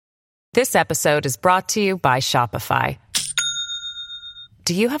This episode is brought to you by Shopify.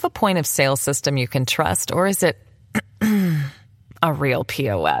 Do you have a point of sale system you can trust, or is it a real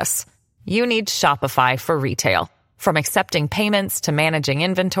POS? You need Shopify for retail. From accepting payments to managing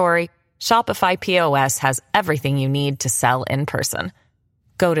inventory, Shopify POS has everything you need to sell in person.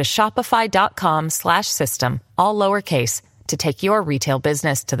 Go to shopify.com/system, all lowercase, to take your retail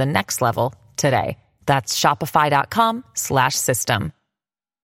business to the next level today. That's shopify.com/system.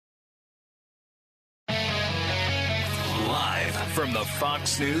 From the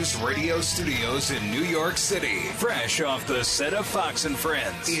Fox News radio studios in New York City, fresh off the set of Fox and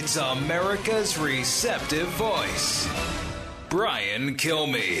Friends, it's America's receptive voice, Brian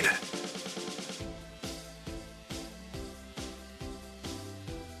Kilmeade.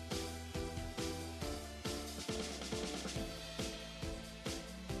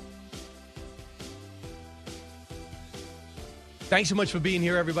 Thanks so much for being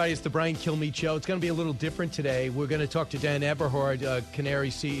here, everybody. It's the Brian Kilmeade Show. It's going to be a little different today. We're going to talk to Dan Eberhard, Canary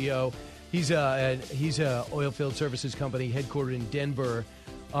CEO. He's a oil field services company headquartered in Denver,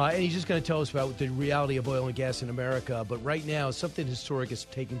 and he's just going to tell us about the reality of oil and gas in America. But right now, something historic is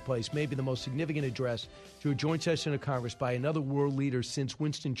taking place, maybe the most significant address to a joint session of Congress by another world leader since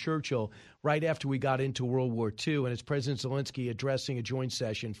Winston Churchill, right after we got into World War II, and it's President Zelensky addressing a joint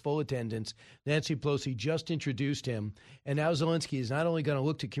session, full attendance. Nancy Pelosi just introduced him, and now Zelensky is not only going to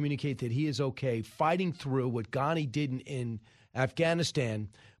look to communicate that he is okay fighting through what Ghani did in Afghanistan,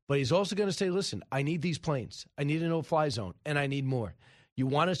 but he's also going to say, listen, I need these planes. I need a no-fly zone, and I need more. You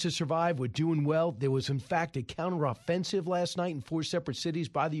want us to survive? We're doing well. There was, in fact, a counteroffensive last night in 4 separate cities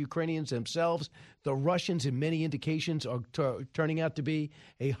by the Ukrainians themselves. The Russians, in many indications, are turning out to be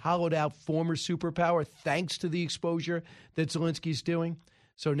a hollowed-out former superpower thanks to the exposure that Zelensky's doing.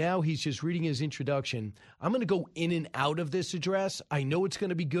 So now he's just reading his introduction. I'm going to go in and out of this address. I know it's going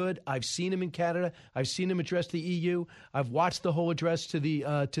to be good. I've seen him in Canada. I've seen him address the EU. I've watched the whole address to the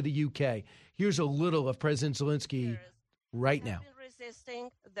UK. Here's a little of President Zelensky right now. Resisting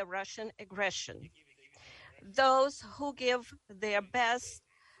the Russian aggression. Those who give their best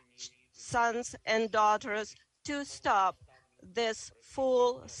sons and daughters to stop this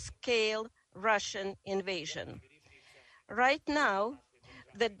full-scale Russian invasion. Right now,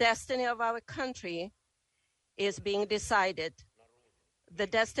 the destiny of our country is being decided. The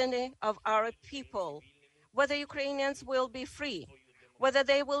destiny of our people, whether Ukrainians will be free, whether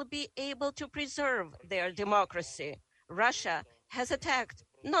they will be able to preserve their democracy. Russia has attacked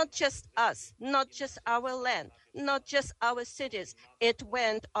not just us, not just our land, not just our cities. It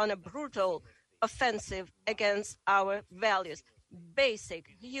went on a brutal offensive against our values, basic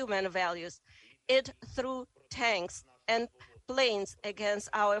human values. It threw tanks and planes against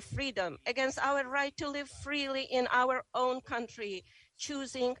our freedom, against our right to live freely in our own country,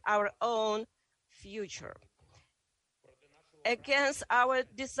 choosing our own future, against our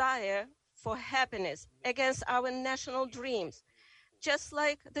desire for happiness, against our national dreams, just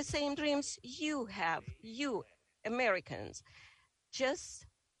like the same dreams you have, you Americans, just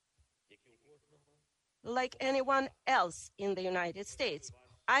like anyone else in the United States.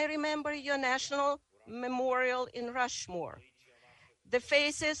 I remember your national memorial in Rushmore, the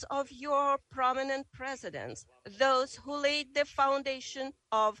faces of your prominent presidents, those who laid the foundation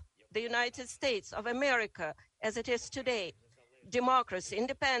of the United States of America as it is today, democracy,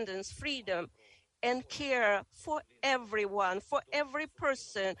 independence, freedom, and care for everyone, for every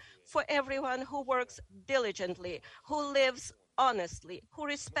person, for everyone who works diligently, who lives honestly, who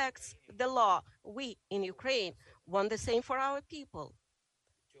respects the law. We in Ukraine want the same for our people.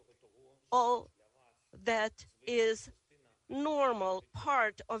 All that is normal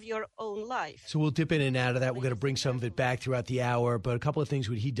part of your own life. So we'll dip in and out of that. We're going to bring some of it back throughout the hour, but a couple of things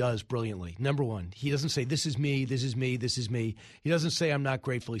what he does brilliantly. Number one, he doesn't say, this is me, this is me, this is me. He doesn't say, I'm not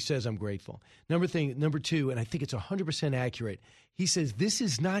grateful. He says, I'm grateful. Number two, and I think it's 100% accurate, he says, this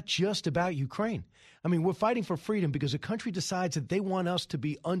is not just about Ukraine. I mean, we're fighting for freedom because a country decides that they want us to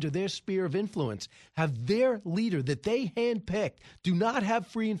be under their sphere of influence, have their leader that they handpicked, do not have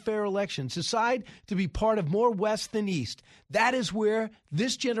free and fair elections, decide to be part of more West than East. That is where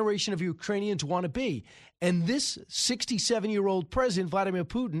this generation of Ukrainians want to be. And this 67-year-old president, Vladimir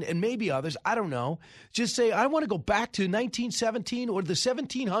Putin, and maybe others, I don't know, just say, I want to go back to 1917 or the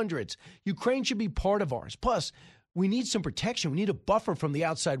 1700s. Ukraine should be part of ours. Plus, we need some protection. We need a buffer from the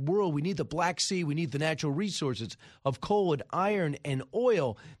outside world. We need the Black Sea. We need the natural resources of coal and iron and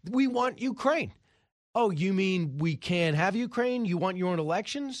oil. We want Ukraine. Oh, you mean we can't have Ukraine? You want your own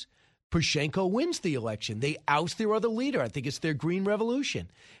elections? Poroshenko wins the election. They oust their other leader. I think it's their Green Revolution.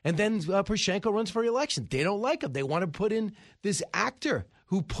 And then Poroshenko runs for election. They don't like him. They want to put in this actor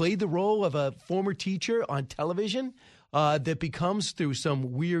who played the role of a former teacher on television that becomes, through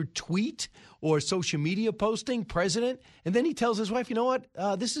some weird tweet or social media posting, president. And then he tells his wife, you know what,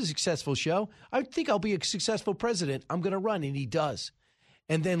 this is a successful show. I think I'll be a successful president. I'm going to run. And he does.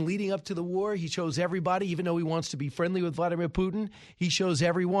 And then leading up to the war, he shows everybody, even though he wants to be friendly with Vladimir Putin, he shows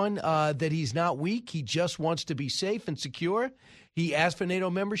everyone that he's not weak. He just wants to be safe and secure. He asked for NATO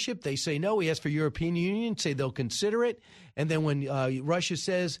membership. They say no. He asked for European Union, say they'll consider it. And then when Russia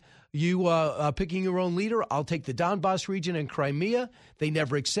says, you are picking your own leader, I'll take the Donbass region and Crimea. They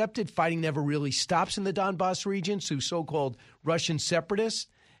never accepted. Fighting never really stops in the Donbass region through so-called Russian separatists.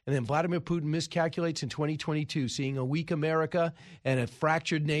 And then Vladimir Putin miscalculates in 2022, seeing a weak America and a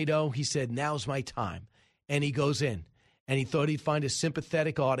fractured NATO. He said, now's my time. And he goes in. And he thought he'd find a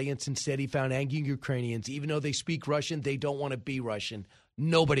sympathetic audience. Instead, he found angry Ukrainians. Even though they speak Russian, they don't want to be Russian.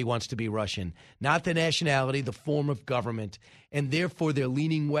 Nobody wants to be Russian. Not the nationality, the form of government. And therefore, they're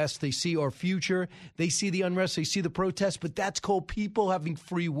leaning west. They see our future. They see the unrest. They see the protests. But that's called people having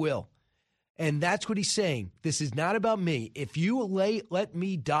free will. And that's what he's saying. This is not about me. If you let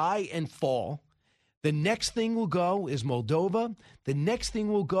me die and fall, the next thing will go is Moldova. The next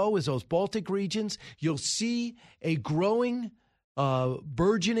thing will go is those Baltic regions. You'll see a growing,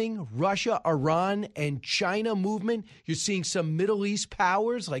 burgeoning Russia, Iran, and China movement. You're seeing some Middle East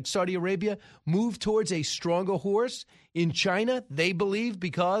powers like Saudi Arabia move towards a stronger horse. In China, they believe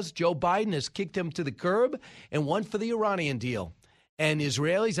because Joe Biden has kicked them to the curb and won for the Iranian deal. And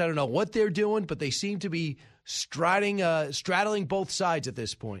Israelis, I don't know what they're doing, but they seem to be straddling both sides at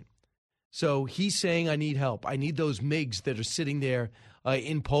this point. So he's saying, I need help. I need those MiGs that are sitting there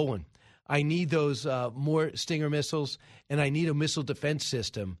in Poland. I need those more Stinger missiles, and I need a missile defense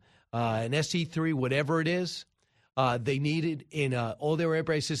system, an SE-3, whatever it is. They need it in all their air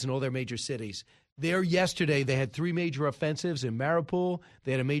bases and all their major cities. There yesterday, they had 3 major offensives in Mariupol.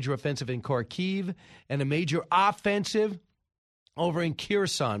 They had a major offensive in Kharkiv and a major offensive over in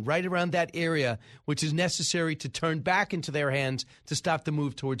Kherson, right around that area, which is necessary to turn back into their hands to stop the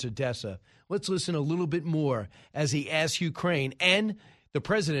move towards Odessa. Let's listen a little bit more as he asks Ukraine and the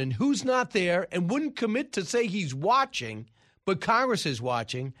president, who's not there and wouldn't commit to say he's watching, but Congress is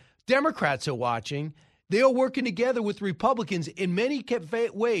watching, Democrats are watching. They are working together with Republicans in many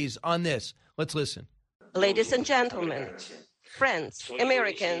ways on this. Let's listen. Ladies and gentlemen, friends,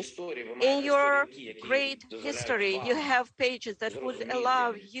 Americans, in your great history, you have pages that would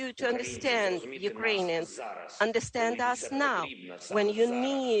allow you to understand Ukrainians. Understand us now, when you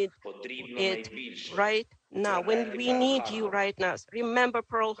need it right now, when we need you right now. Remember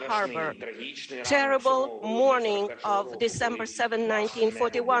Pearl Harbor, terrible morning of December 7,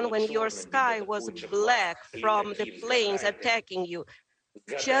 1941, when your sky was black from the planes attacking you.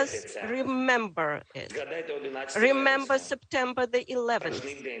 Just remember it. Remember September the 11th,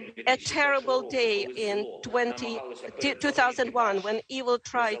 a terrible day in 2001 when evil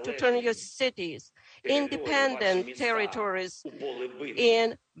tried to turn your cities, independent territories,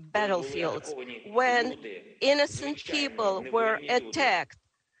 in battlefields, when innocent people were attacked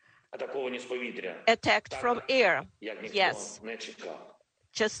from air. Yes.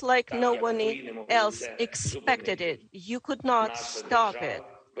 Just like no one else expected it. You could not stop it.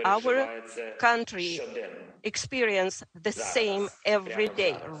 Our country experiences the same every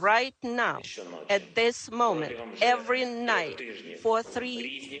day, right now, at this moment, every night, for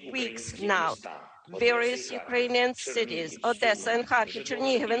 3 weeks now. Various Ukrainian cities, Odessa and Kharkiv,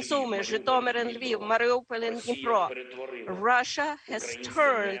 Chernihiv and Sumy, Zhytomyr and Lviv, Mariupol and Dnipro. Russia has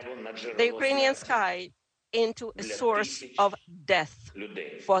turned the Ukrainian sky into a source of death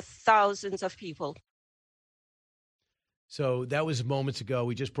for thousands of people. So that was moments ago.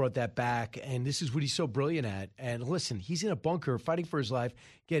 We just brought that back, and this is what he's so brilliant at. And listen, he's in a bunker fighting for his life,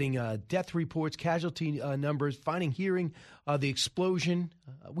 getting death reports, casualty numbers, hearing the explosion.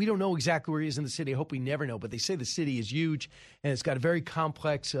 We don't know exactly where he is in the city. I hope we never know, but they say the city is huge, and it's got a very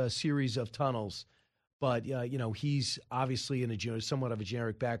complex series of tunnels. But, he's obviously in somewhat of a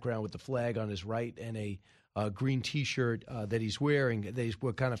generic background with the flag on his right and a green T-shirt that he's wearing that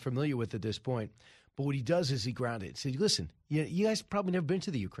we're kind of familiar with at this point. But what he does is he grounded it. He said, listen, you guys probably never been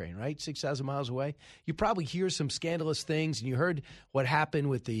to the Ukraine, right? 6,000 miles away. You probably hear some scandalous things, and you heard what happened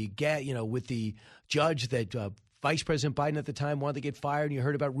with the judge that Vice President Biden at the time wanted to get fired, and you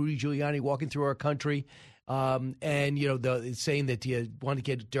heard about Rudy Giuliani walking through our country. Saying that you want to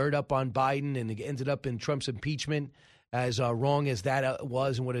get dirt up on Biden, and it ended up in Trump's impeachment, as wrong as that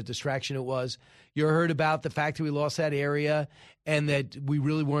was and what a distraction it was. You heard about the fact that we lost that area and that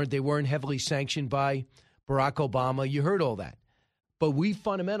they weren't heavily sanctioned by Barack Obama. You heard all that. But we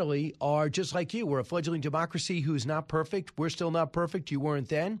fundamentally are just like you. We're a fledgling democracy who's not perfect. We're still not perfect. You weren't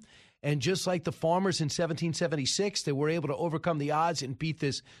then. And just like the farmers in 1776 that were able to overcome the odds and beat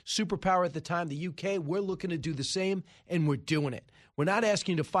this superpower at the time, the UK, we're looking to do the same, and we're doing it. We're not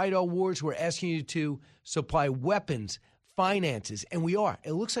asking you to fight our wars. We're asking you to supply weapons, finances, and we are.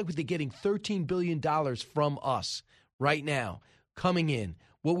 It looks like they're getting $13 billion from us right now coming in,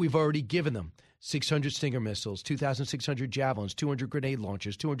 what we've already given them. 600 Stinger missiles, 2,600 javelins, 200 grenade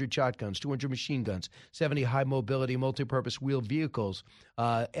launchers, 200 shotguns, 200 machine guns, 70 high-mobility multi-purpose wheeled vehicles,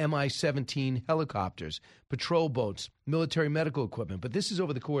 Mi-17 helicopters, patrol boats, military medical equipment. But this is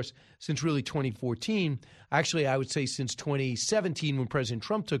over the course since really 2014. Actually, I would say since 2017 when President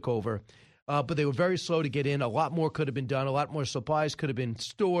Trump took over. But they were very slow to get in. A lot more could have been done. A lot more supplies could have been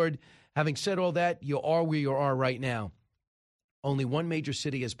stored. Having said all that, you are where you are right now. Only one major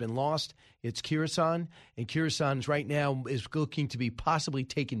city has been lost. It's Kherson, and Kherson right now is looking to be possibly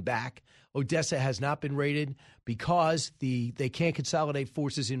taken back. Odessa has not been raided because they can't consolidate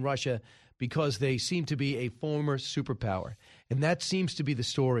forces in Russia because they seem to be a former superpower. And that seems to be the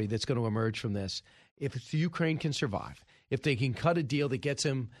story that's going to emerge from this. If Ukraine can survive, if they can cut a deal that gets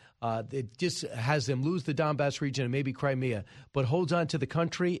them, that just has them lose the Donbass region and maybe Crimea, but holds on to the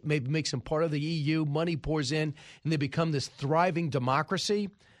country, maybe makes them part of the EU, money pours in, and they become this thriving democracy,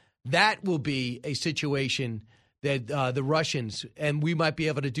 that will be a situation that the Russians, and we might be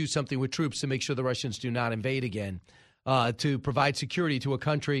able to do something with troops to make sure the Russians do not invade again, to provide security to a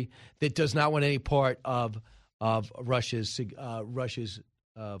country that does not want any part of Russia's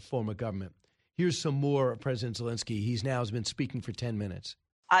form of government. Here's some more of President Zelensky. He's now has been speaking for 10 minutes.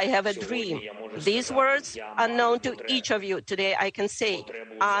 I have a dream. These words are known to each of you. Today I can say,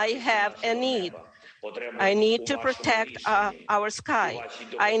 I have a need. I need to protect our sky.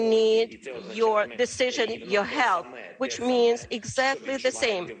 I need your decision, your help, which means exactly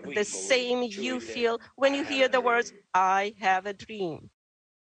the same you feel when you hear the words, I have a dream.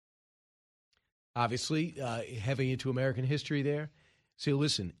 Obviously, heavy into American history there. So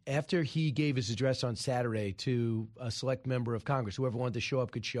listen, after he gave his address on Saturday to a select member of Congress, whoever wanted to show up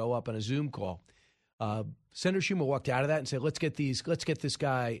could show up on a Zoom call, Senator Schumer walked out of that and said, let's get this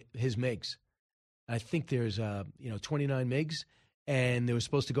guy his MiGs. I think there's 29 MiGs, and they were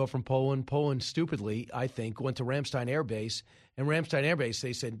supposed to go from Poland. Poland, stupidly, I think, went to Ramstein Air Base. And Ramstein Air Base,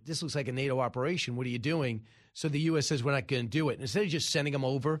 they said, this looks like a NATO operation. What are you doing? So the U.S. says, we're not going to do it. And instead of just sending them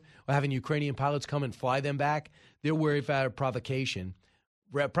over or having Ukrainian pilots come and fly them back, they're worried about a provocation.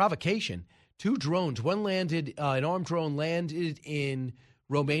 Two drones, one landed, an armed drone landed in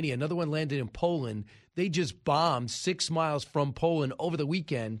Romania, another one landed in Poland. They just bombed 6 miles from Poland over the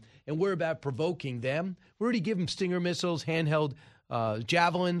weekend, and we're about provoking them. We already give them Stinger missiles, handheld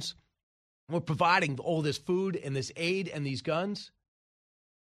javelins. We're providing all this food and this aid and these guns.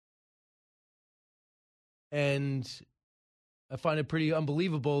 And I find it pretty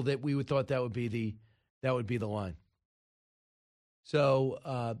unbelievable that we would thought that would be the line. So,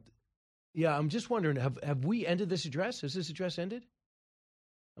 I'm just wondering, have we ended this address? Has this address ended?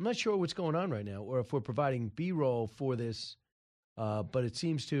 I'm not sure what's going on right now, or if we're providing B-roll for this, but we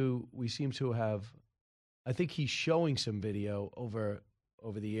seem to have, I think he's showing some video over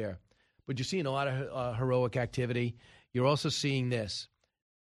the air. But you're seeing a lot of heroic activity. You're also seeing this.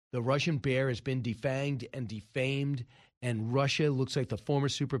 The Russian bear has been defanged and defamed, and Russia looks like the former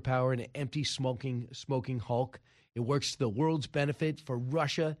superpower, an empty, smoking hulk. It works to the world's benefit for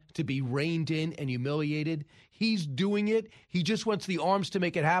Russia to be reined in and humiliated. He's doing it. He just wants the arms to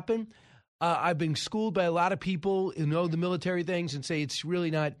make it happen. I've been schooled by a lot of people who know the military things and say it's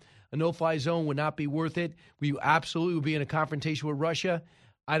really not a no-fly zone, would not be worth it. We absolutely would be in a confrontation with Russia.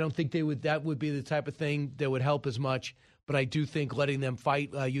 I don't think that would be the type of thing that would help as much. But I do think letting them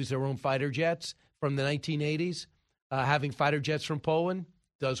fight, use their own fighter jets from the 1980s, having fighter jets from Poland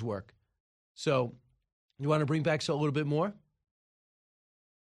does work. So you want to bring back a little bit more?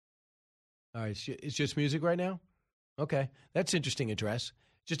 All right, it's just music right now? Okay, that's interesting address.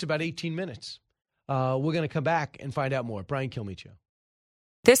 Just about 18 minutes. We're going to come back and find out more. Brian Kilmeade Show.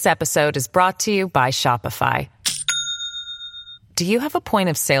 This episode is brought to you by Shopify. Do you have a point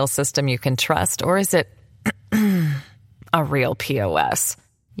of sale system you can trust, or is it a real POS?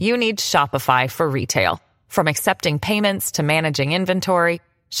 You need Shopify for retail. From accepting payments to managing inventory,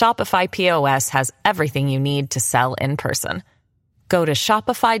 Shopify POS has everything you need to sell in person. Go to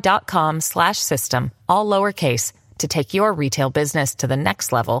shopify.com/system, all lowercase, to take your retail business to the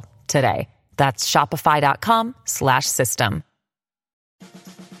next level today. That's shopify.com/system.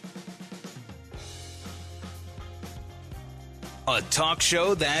 A talk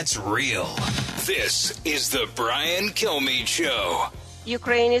show that's real. This is the Brian Kilmeade Show.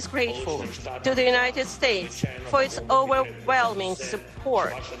 Ukraine is grateful to the United States for its overwhelming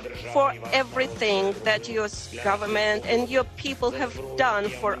support, for everything that your government and your people have done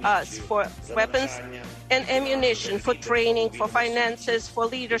for us, for weapons and ammunition, for training, for finances, for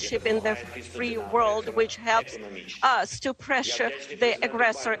leadership in the free world, which helps us to pressure the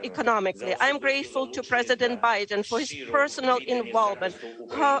aggressor economically. I'm grateful to President Biden for his personal involvement,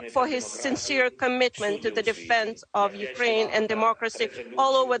 for his sincere commitment to the defense of Ukraine and democracy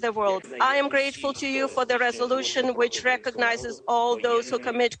all over the world. I am grateful to you for the resolution which recognizes all those who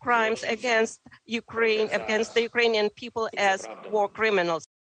commit crimes against Ukraine, against the Ukrainian people as war criminals.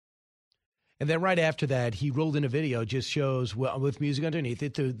 And then right after that, he rolled in a video, just shows, well, with music underneath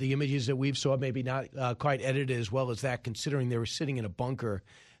it, the images that we've saw, maybe not quite edited as well as that, considering they were sitting in a bunker.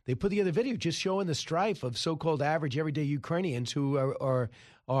 They put together a video just showing the strife of so-called average everyday Ukrainians who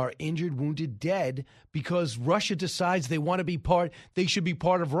are injured, wounded, dead because Russia decides they want to be they should be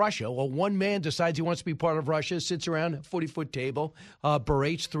part of Russia. Well, one man decides he wants to be part of Russia, sits around a 40-foot table,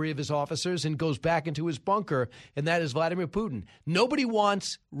 berates 3 of his officers, and goes back into his bunker, and that is Vladimir Putin. Nobody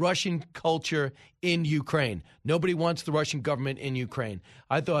wants Russian culture in Ukraine. Nobody wants the Russian government in Ukraine.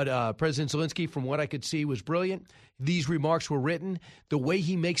 I thought President Zelensky, from what I could see, was brilliant. These remarks were written, the way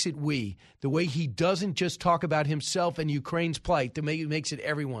he makes it we, the way he doesn't just talk about himself and Ukraine's plight, the way he makes it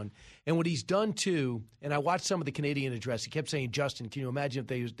everyone. And what he's done, too, and I watched some of the Canadian address, he kept saying, Justin, can you imagine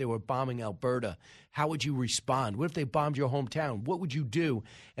if they were bombing Alberta? How would you respond? What if they bombed your hometown? What would you do?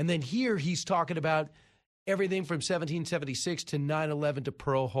 And then here he's talking about everything from 1776 to 9/11 to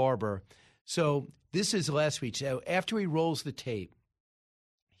Pearl Harbor. So this is the last speech. So after he rolls the tape,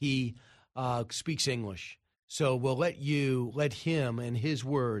 he speaks English. So we'll let him and his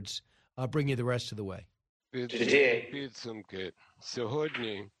words bring you the rest of the way. Today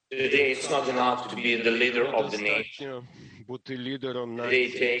it's not enough to be the leader of the nation. Today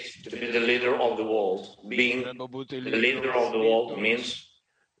it takes to be the leader of the world. Being the leader of the world means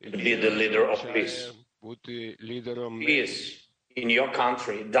to be the leader of peace. Peace in your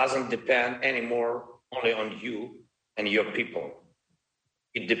country doesn't depend anymore only on you and your people.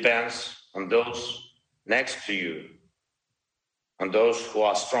 It depends on those next to you, on those who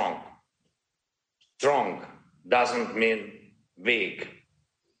are strong. Strong doesn't mean weak.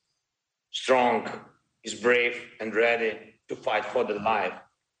 Strong is brave and ready to fight for the life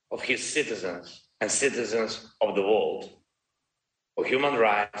of his citizens and citizens of the world, for human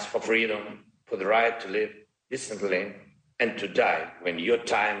rights, for freedom, for the right to live decently and to die when your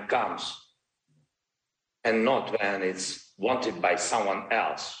time comes, and not when it's wanted by someone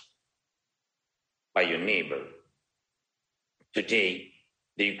else, by your neighbor. Today,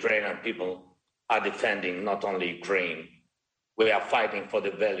 the Ukrainian people are defending not only Ukraine, we are fighting for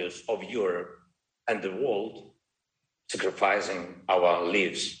the values of Europe and the world, sacrificing our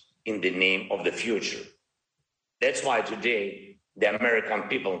lives in the name of the future. That's why today the American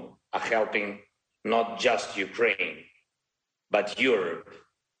people are helping not just Ukraine, but Europe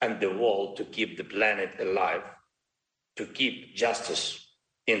and the world to keep the planet alive, to keep justice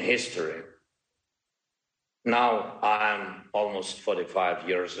in history. Now I'm almost 45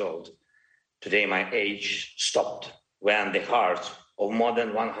 years old. Today my age stopped when the hearts of more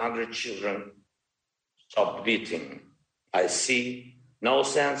than 100 children stopped beating. I see no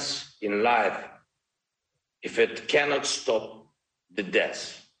sense in life if it cannot stop the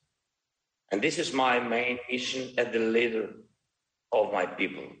death. And this is my main mission as the leader of my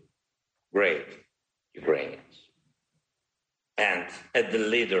people, great Ukrainians. And as the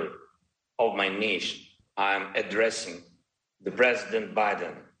leader of my nation, I'm addressing the President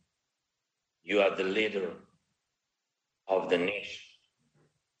Biden. You are the leader of the nation,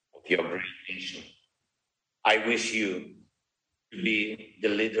 of your great nation. I wish you to be the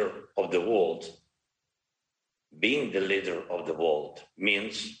leader of the world. Being the leader of the world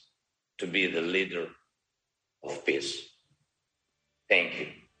means to be the leader of peace. Thank you.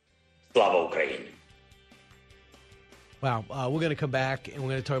 Slava Ukraini. Wow. We're going to come back and we're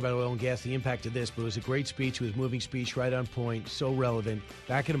going to talk about oil and gas, the impact of this. But it was a great speech. It was a moving speech, right on point, so relevant.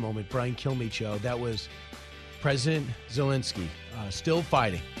 Back in a moment, Brian Kilmeade Show. That was President Zelensky, still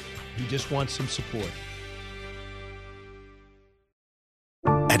fighting. He just wants some support.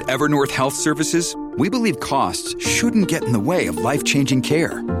 At Evernorth Health Services, we believe costs shouldn't get in the way of life-changing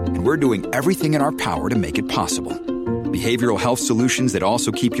care. And we're doing everything in our power to make it possible. Behavioral health solutions that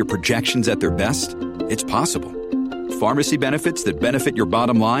also keep your projections at their best? It's possible. Pharmacy benefits that benefit your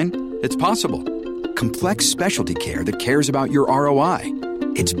bottom line? It's possible. Complex specialty care that cares about your ROI?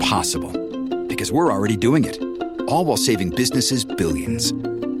 It's possible. Because we're already doing it. All while saving businesses billions.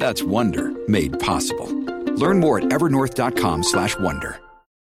 That's Wonder made possible. Learn more at evernorth.com/wonder.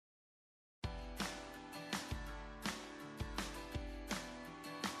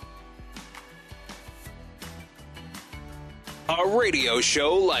 A radio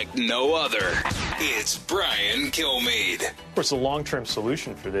show like no other. It's Brian Kilmeade. Of course, the long-term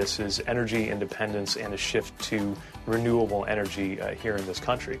solution for this is energy independence and a shift to renewable energy here in this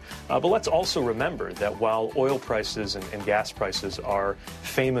country. But let's also remember that while oil prices and gas prices are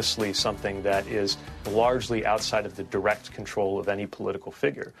famously something that is largely outside of the direct control of any political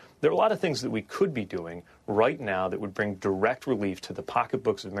figure, there are a lot of things that we could be doing right now that would bring direct relief to the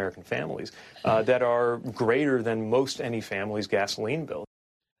pocketbooks of American families that are greater than most any family's gasoline bill.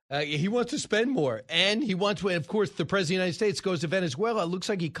 He wants to spend more, and he wants, of course, the President of the United States goes to Venezuela. It looks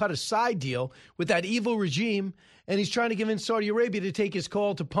like he cut a side deal with that evil regime, and he's trying to convince Saudi Arabia to take his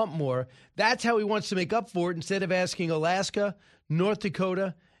call to pump more. That's how he wants to make up for it, instead of asking Alaska, North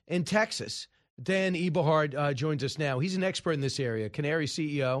Dakota, and Texas. Dan Eberhard joins us now. He's an expert in this area, Canary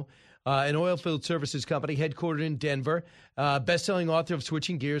CEO, an oilfield services company headquartered in Denver, best-selling author of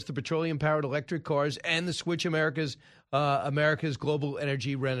Switching Gears, the petroleum-powered electric cars, and the Switch America's Global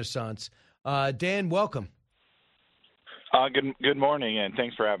Energy Renaissance. Dan, welcome. Good morning, and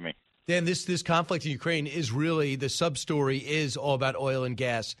thanks for having me. Dan, this conflict in Ukraine is really, the sub-story is all about oil and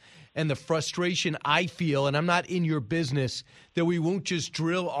gas. And the frustration I feel, and I'm not in your business, that we won't just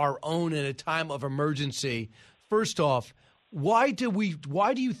drill our own in a time of emergency. First off, why do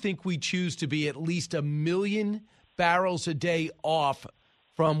you think we choose to be at least 1 million barrels a day off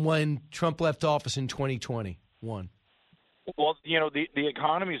from when Trump left office in 2021? Well, the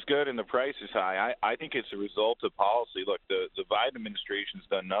economy's good and the price is high. I think it's a result of policy. Look, the Biden administration's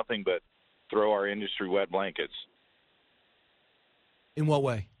done nothing but throw our industry wet blankets. In what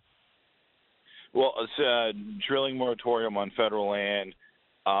way? Well, it's a drilling moratorium on federal land,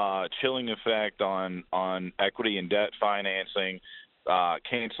 chilling effect on equity and debt financing,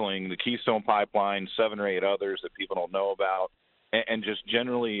 canceling the Keystone Pipeline, 7 or 8 others that people don't know about, and just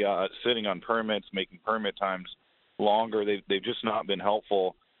generally sitting on permits, making permit times longer. They've just not been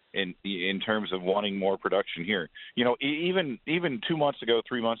helpful in terms of wanting more production here. Even 2 months ago,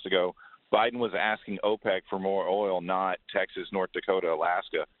 3 months ago, Biden was asking OPEC for more oil, not Texas, North Dakota,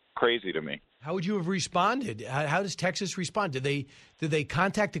 Alaska. Crazy to me. How would you have responded? How does Texas respond? Did they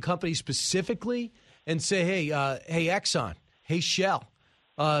contact the company specifically and say, hey Exxon, hey Shell,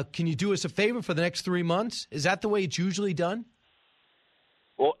 can you do us a favor for the next 3 months? Is that the way it's usually done?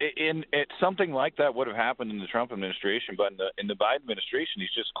 Well, something like that would have happened in the Trump administration, but in the Biden administration,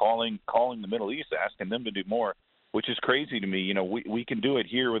 he's just calling the Middle East, asking them to do more, which is crazy to me. We can do it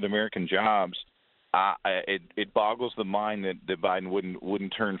here with American jobs. It boggles the mind that Biden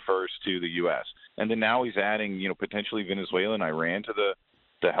wouldn't turn first to the U.S. And then now he's adding, potentially Venezuela and Iran to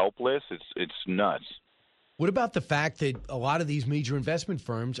the help list. It's nuts. What about the fact that a lot of these major investment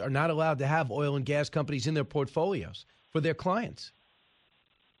firms are not allowed to have oil and gas companies in their portfolios for their clients?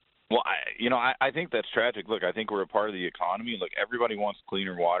 Well, I think that's tragic. Look, I think we're a part of the economy. Look, everybody wants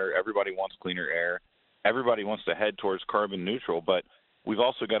cleaner water. Everybody wants cleaner air. Everybody wants to head towards carbon neutral, but we've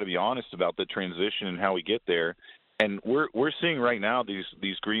also got to be honest about the transition and how we get there. And we're seeing right now these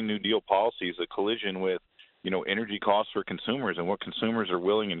Green New Deal policies, a collision with, energy costs for consumers and what consumers are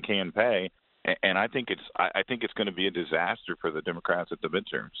willing and can pay. And I think it's going to be a disaster for the Democrats at the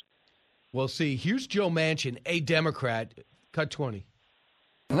midterms. Well, see, here's Joe Manchin, a Democrat, cut 20.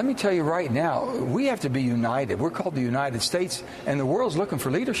 Let me tell you right now, we have to be united. We're called the United States, and the world's looking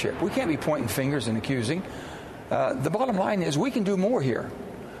for leadership. We can't be pointing fingers and accusing. The bottom line is we can do more here.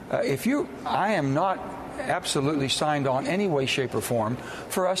 I am not absolutely signed on any way, shape, or form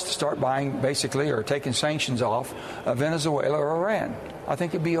for us to start buying basically or taking sanctions off Venezuela or Iran. I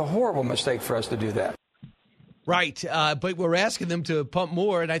think it'd be a horrible mistake for us to do that. Right, but we're asking them to pump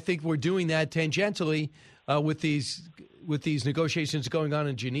more, and I think we're doing that tangentially with these negotiations going on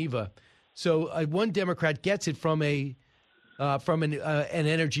in Geneva. So one Democrat gets it from an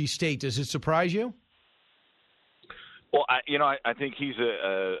energy state. Does it surprise you? Well, I think he's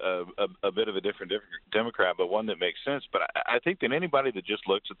a bit of a different Democrat, but one that makes sense. But I think that anybody that just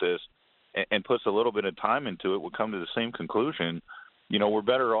looks at this and puts a little bit of time into it will come to the same conclusion. We're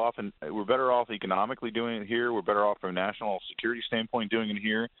better off economically doing it here. We're better off from a national security standpoint doing it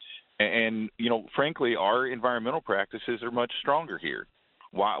here. And frankly, our environmental practices are much stronger here.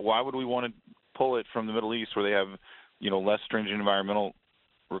 Why would we want to pull it from the Middle East where they have, less stringent environmental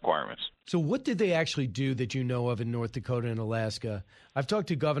requirements? So what did they actually do that you know of in North Dakota and Alaska? I've talked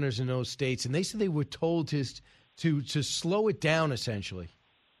to governors in those states, and they said they were told to slow it down, essentially.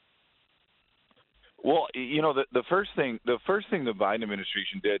 Well, the first thing the Biden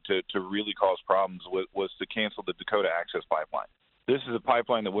administration did to really cause problems was to cancel the Dakota Access Pipeline. This is a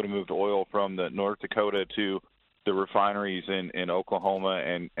pipeline that would have moved oil from the North Dakota to the refineries in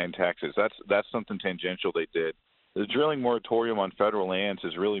Oklahoma and Texas. That's something tangential they did. The drilling moratorium on federal lands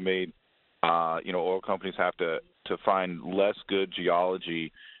has really made oil companies have to find less good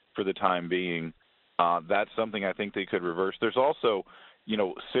geology for the time being. That's something I think they could reverse. There's also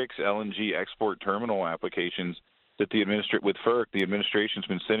 6 LNG export terminal applications that with FERC, the administration's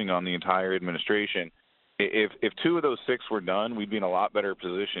been sitting on the entire administration. If 2 of those 6 were done, we'd be in a lot better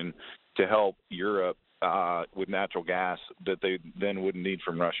position to help Europe with natural gas that they then wouldn't need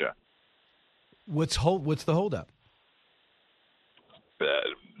from Russia. What's the holdup?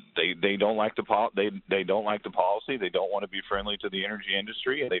 They don't like the they don't like the policy. They don't want to be friendly to the energy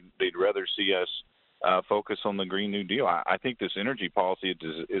industry, and they'd rather see us focus on the Green New Deal. I think this energy policy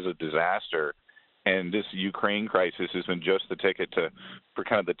is a disaster, and this Ukraine crisis has been just the ticket for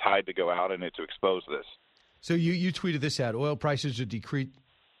kind of the tide to go out in it to expose this. So you tweeted this out. Oil prices are decreasing.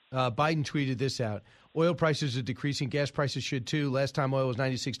 Biden tweeted this out. Oil prices are decreasing. Gas prices should too. Last time oil was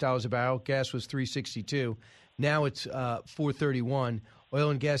 $96 a barrel. Gas was $3.62. Now it's $4.31. Oil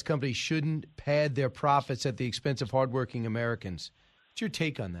and gas companies shouldn't pad their profits at the expense of hardworking Americans. What's your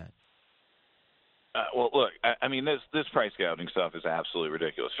take on that? Well, look, I mean, this price gouging stuff is absolutely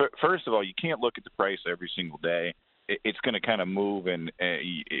ridiculous. First of all, you can't look at the price every single day. It's going to kind of move and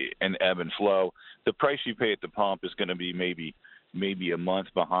ebb and flow. The price you pay at the pump is going to be maybe a month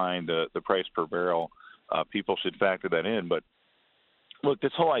behind the price per barrel. People should factor that in. But look,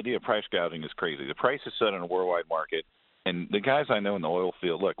 this whole idea of price gouging is crazy. The price is set in a worldwide market, and the guys I know in the oil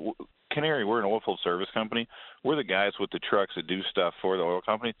field, look, Canary, we're an oil field service company. We're the guys with the trucks that do stuff for the oil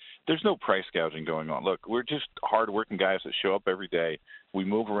company. There's no price gouging going on. Look, we're just hardworking guys that show up every day. We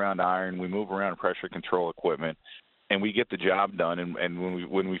move around iron. We move around pressure control equipment, and we get the job done. And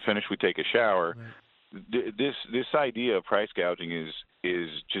when we finish, we take a shower. Right. This idea of price gouging is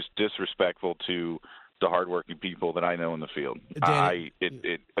just disrespectful to the hardworking people that I know in the field.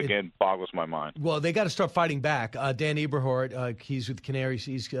 It boggles my mind. Well, they got to start fighting back. Dan Eberhard, he's with Canary.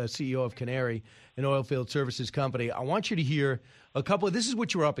 He's CEO of Canary, an oil field services company. I want you to hear this is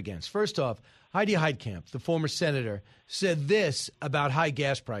what you're up against. First off, Heidi Heitkamp, the former senator, said this about high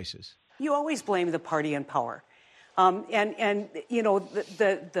gas prices. You always blame the party in power. The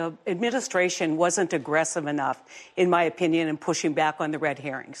administration wasn't aggressive enough, in my opinion, in pushing back on the red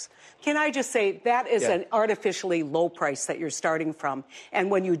herrings. Can I just say that is an artificially low price that you're starting from.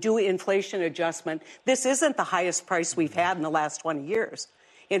 And when you do inflation adjustment, this isn't the highest price we've had in the last 20 years.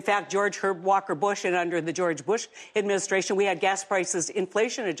 In fact, George Herb Walker Bush and under the George Bush administration, we had gas prices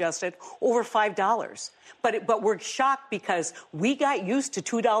inflation adjusted over $5. But we're shocked because we got used to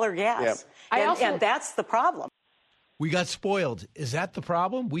 $2 gas. Yep. And that's the problem. We got spoiled. Is that the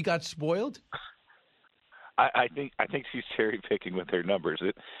problem? We got spoiled? I think she's cherry picking with her numbers.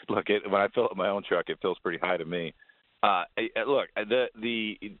 When I fill up my own truck, it feels pretty high to me. Look,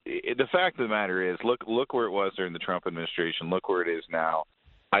 the fact of the matter is, look where it was during the Trump administration. Look where it is now.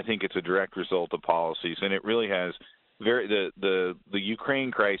 I think it's a direct result of policies, and it really has the Ukraine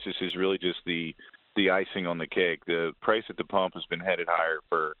crisis is really just the icing on the cake. The price at the pump has been headed higher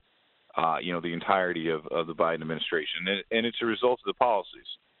for the entirety of the Biden administration, and it's a result of the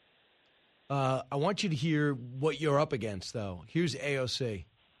policies. I want you to hear what you're up against, though. Here's AOC.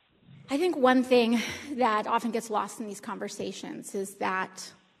 I think one thing that often gets lost in these conversations is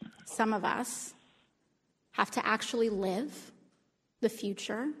that some of us have to actually live the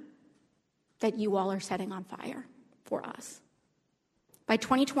future that you all are setting on fire for us. By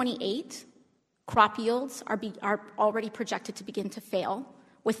 2028, crop yields are already projected to begin to fail,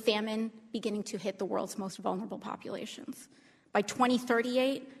 with famine beginning to hit the world's most vulnerable populations. By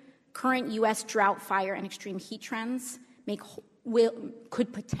 2038, current U.S. drought, fire, and extreme heat trends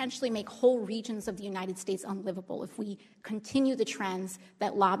could potentially make whole regions of the United States unlivable if we continue the trends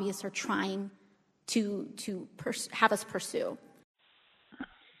that lobbyists are trying to have us pursue.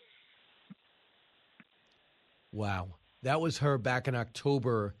 Wow. That was her back in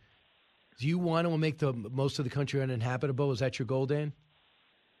October. Do you want to make most of the country uninhabitable? Is that your goal, Dan?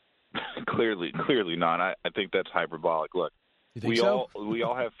 Clearly not. I think that's hyperbolic. Look, we all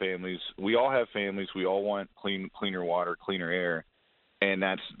have families. We all want cleaner water, cleaner air, and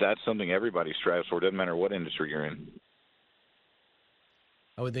that's something everybody strives for. Doesn't matter what industry you're in.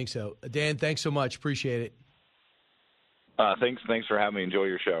 I would think so. Dan, thanks so much. Appreciate it. Thanks for having me. Enjoy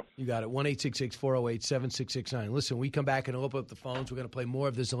your show. You got it. 1-866-408-7669. Listen, we come back and open up the phones. We're going to play more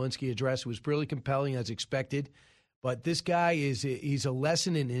of the Zelensky address. It was really compelling, as expected. But this guy he's a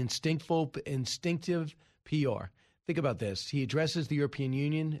lesson in instinctive PR. Think about this. He addresses the European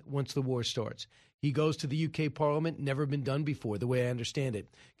Union once the war starts. He goes to the UK Parliament, never been done before, the way I understand it.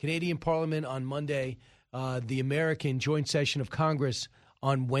 Canadian Parliament on Monday, the American joint session of Congress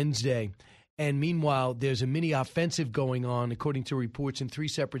on Wednesday. And meanwhile, there's a mini offensive going on, according to reports, in 3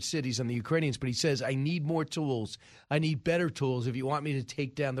 separate cities on the Ukrainians. But he says, I need more tools. I need better tools if you want me to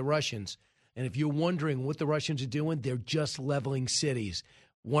take down the Russians. And if you're wondering what the Russians are doing, they're just leveling cities.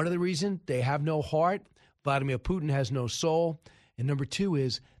 One of the reasons, they have no heart. Vladimir Putin has no soul. And number 2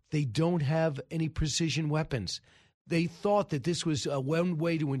 is they don't have any precision weapons. They thought that this was one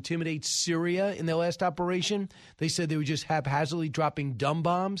way to intimidate Syria in their last operation. They said they were just haphazardly dropping dumb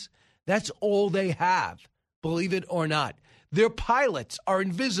bombs. That's all they have, believe it or not. Their pilots are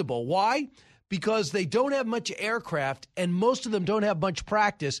invisible. Why? Because they don't have much aircraft, and most of them don't have much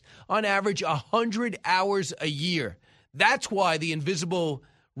practice, on average 100 hours a year. That's why the invisible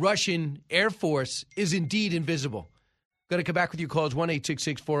Russian Air Force is indeed invisible. Going to come back with your calls,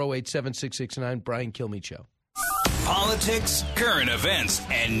 1-866-408-7669, Brian Kilmeade Show. Politics, current events,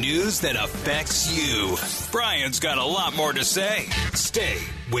 and news that affects you. Brian's got a lot more to say. Stay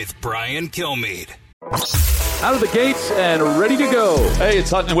with Brian Kilmeade. Out of the gates and ready to go. Hey,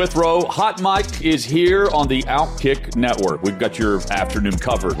 it's Hutton and Withrow. Hot Mike is here on the Outkick Network. We've got your afternoon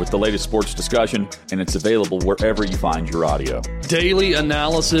covered with the latest sports discussion, and it's available wherever you find your audio. Daily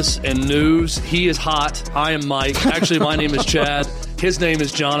analysis and news. He is hot. I am Mike. Actually, my name is Chad. His name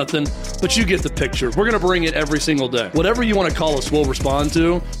is Jonathan, but you get the picture. We're going to bring it every single day. Whatever you want to call us, we'll respond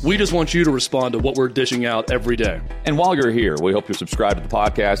to. We just want you to respond to what we're dishing out every day. And while you're here, we hope you subscribe to the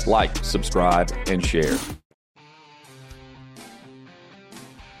podcast, like, subscribe, and share.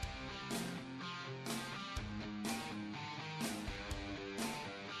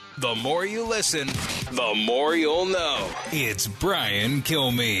 The more you listen, the more you'll know. It's Brian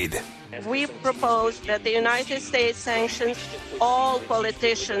Kilmeade. We propose that the United States sanctions all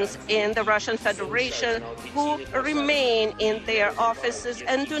politicians in the Russian Federation who remain in their offices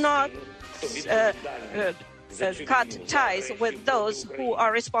and do not cut ties with those who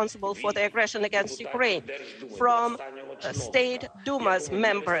are responsible for the aggression against Ukraine, from State Duma's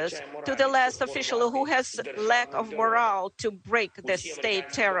members to the last official who has lack of morale to break the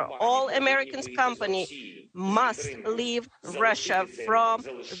state terror. All American companies must leave Russia from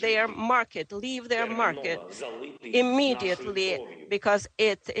their market, leave their market immediately, because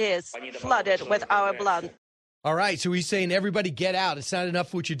it is flooded with our blood. All right, so he's saying everybody get out. It's not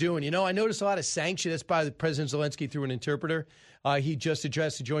enough what you're doing. You know, I noticed a lot of sanctions. That's by President Zelensky through an interpreter. He just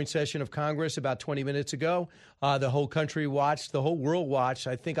addressed the joint session of Congress about 20 minutes ago. The whole country watched, the whole world watched.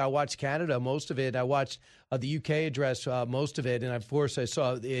 I think I watched Canada, most of it. I watched the UK address, most of it. And, of course, I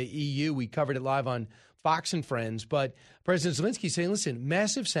saw the EU. We covered it live on Fox and Friends. But President Zelensky saying, listen,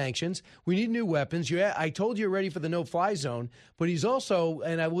 massive sanctions. We need new weapons. I told you ready for the no-fly zone. But he's also,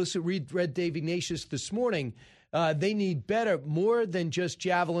 and I read Dave Ignatius this morning, they need better, more than just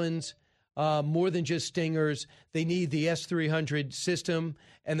javelins, more than just Stingers. They need the S-300 system,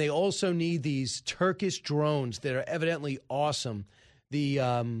 and they also need these Turkish drones that are evidently awesome. They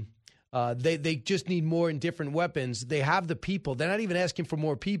just need more and different weapons. They have the people. They're not even asking for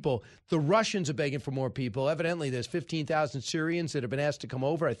more people. The Russians are begging for more people. Evidently, there's 15,000 Syrians that have been asked to come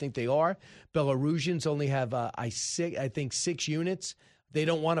over. I think they are. Belarusians only have, I think, 6 units. They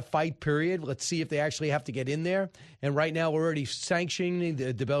don't want to fight, period. Let's see if they actually have to get in there. And right now, we're already sanctioning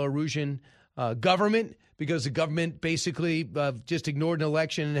the Belarusian government, because the government basically just ignored an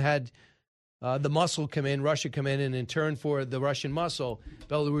election and had the muscle come in, Russia come in, and in turn for the Russian muscle,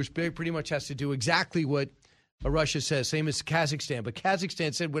 Belarus pretty much has to do exactly what Russia says, same as Kazakhstan. But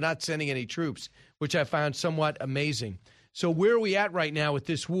Kazakhstan said we're not sending any troops, which I found somewhat amazing. So where are we at right now with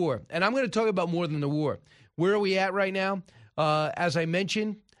this war? And I'm going to talk about more than the war. Where are we at right now? As I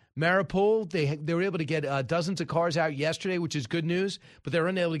mentioned, Mariupol, they were able to get dozens of cars out yesterday, which is good news, but they're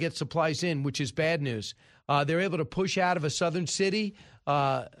unable to get supplies in, which is bad news. They're able to push out of a southern city,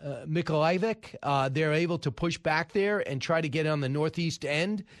 Mykolaiv. They're able to push back there and try to get on the northeast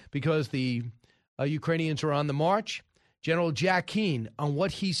end because the Ukrainians are on the march. General Jack Keane on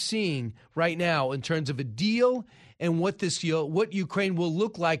what he's seeing right now in terms of a deal and what Ukraine will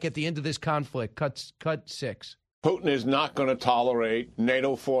look like at the end of this conflict. Cut 6. Putin is not going to tolerate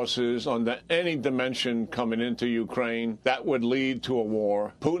NATO forces under any dimension coming into Ukraine. That would lead to a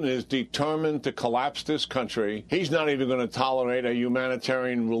war. Putin is determined to collapse this country. He's not even going to tolerate a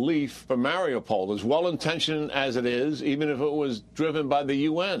humanitarian relief for Mariupol, as well-intentioned as it is, even if it was driven by the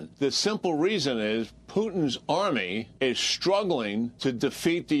UN. The simple reason is Putin's army is struggling to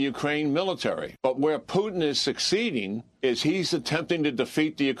defeat the Ukraine military. But where Putin is succeeding is he's attempting to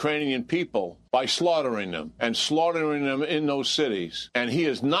defeat the Ukrainian people by slaughtering them and slaughtering them in those cities. And he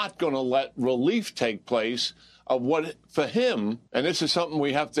is not going to let relief take place of what, for him, and this is something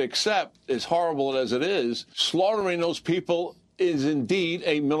we have to accept, as horrible as it is, slaughtering those people is indeed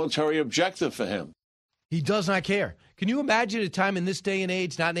a military objective for him. He does not care. Can you imagine a time in this day and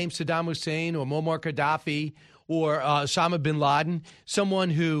age, not named Saddam Hussein or Muammar Gaddafi or Osama bin Laden,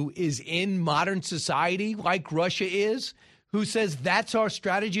 someone who is in modern society like Russia is, who says that's our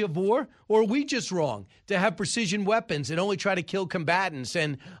strategy of war? Or are we just wrong to have precision weapons and only try to kill combatants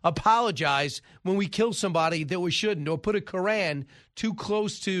and apologize when we kill somebody that we shouldn't, or put a Koran too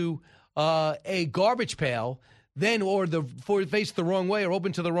close to a garbage pail, then or face the wrong way or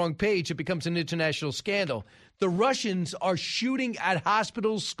open to the wrong page, it becomes an international scandal. The Russians are shooting at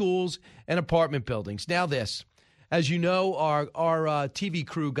hospitals, schools, and apartment buildings. Now this. As you know, our TV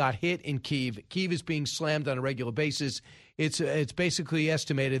crew got hit in Kyiv. Kyiv is being slammed on a regular basis. It's basically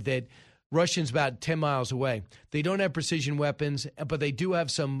estimated that Russians about 10 miles away. They don't have precision weapons, but they do have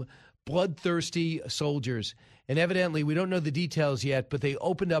some bloodthirsty soldiers. And evidently, we don't know the details yet, but they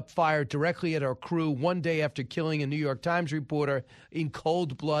opened up fire directly at our crew one day after killing a New York Times reporter in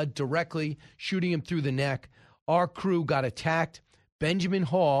cold blood, directly shooting him through the neck. Our crew got attacked. Benjamin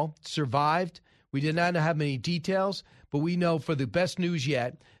Hall survived. We did not have many details, but we know for the best news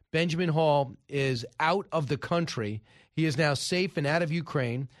yet, Benjamin Hall is out of the country. He is now safe and out of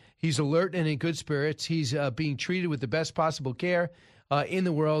Ukraine. He's alert and in good spirits. He's being treated with the best possible care in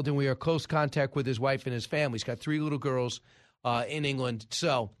the world, and we are in close contact with his wife and his family. He's got 3 little girls in England.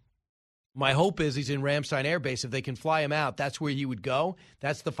 So my hope is he's in Ramstein Air Base. If they can fly him out, that's where he would go.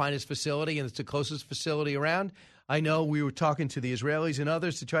 That's the finest facility, and it's the closest facility around. I know we were talking to the Israelis and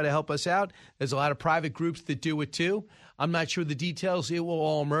others to try to help us out. There's a lot of private groups that do it too. I'm not sure the details. It will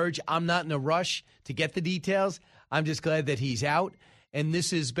all emerge. I'm not in a rush to get the details. I'm just glad that he's out. And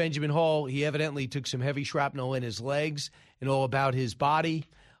this is Benjamin Hall. He evidently took some heavy shrapnel in his legs and all about his body.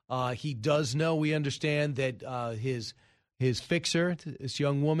 He does know, we understand, that his fixer, this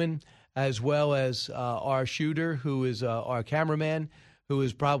young woman, as well as our shooter, who is our cameraman, who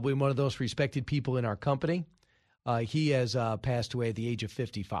is probably one of those respected people in our company, he has passed away at the age of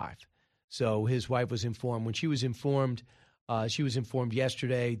 55. So his wife was informed. When she was informed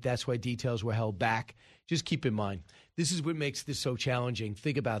yesterday. That's why details were held back. Just keep in mind, this is what makes this so challenging.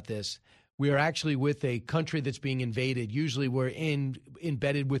 Think about this. We are actually with a country that's being invaded. Usually we're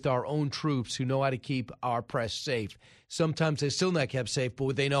embedded with our own troops who know how to keep our press safe. Sometimes they're still not kept safe,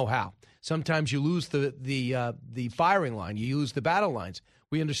 but they know how. Sometimes you lose the firing line. You lose the battle lines.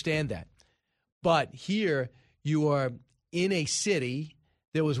 We understand that. But here you are in a city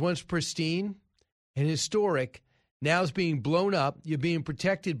that was once pristine and historic, now is being blown up. You're being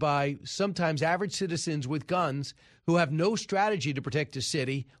protected by sometimes average citizens with guns who have no strategy to protect a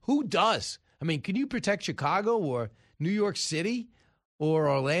city. Who does? I mean, can you protect Chicago or New York City or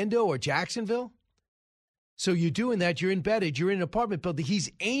Orlando or Jacksonville? So you're doing that. You're embedded. You're in an apartment building.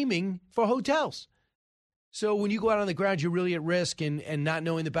 He's aiming for hotels. So when you go out on the ground, you're really at risk, and not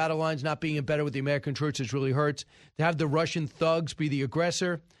knowing the battle lines, not being embedded with the American troops, it really hurts. To have the Russian thugs be the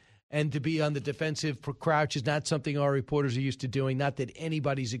aggressor and to be on the defensive crouch is not something our reporters are used to doing. Not that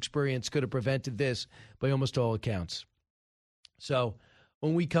anybody's experience could have prevented this by almost all accounts. So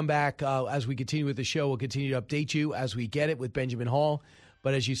when we come back, as we continue with the show, we'll continue to update you as we get it with Benjamin Hall.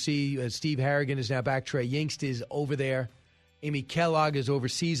 But as you see, Steve Harrigan is now back. Trey Yingst is over there. Amy Kellogg is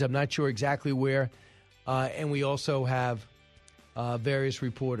overseas. I'm not sure exactly where. And we also have various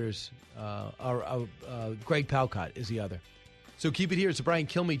reporters. Greg Palcott is the other. So keep it here. It's the Brian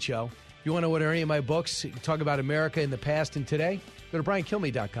Kilmeade Show. If you want to order any of my books, talk about America in the past and today, go to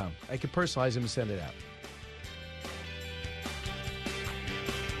BrianKilmeade.com. I can personalize them and send it out.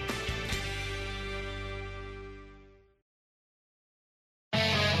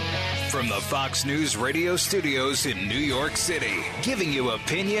 From the Fox News radio studios in New York City, giving you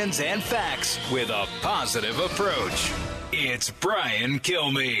opinions and facts with a positive approach. It's Brian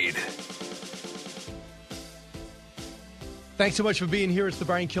Kilmeade. Thanks so much for being here. It's the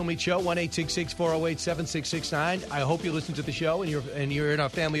Brian Kilmeade Show, 1-866-408-7669. I hope you listen to the show and you're in our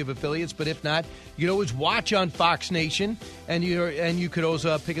family of affiliates. But if not, you can always watch on Fox Nation, and you could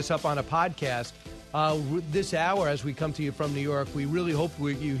also pick us up on a podcast. This hour, as we come to you from New York, we really hope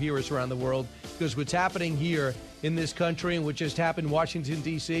you hear us around the world, because what's happening here in this country and what just happened in Washington,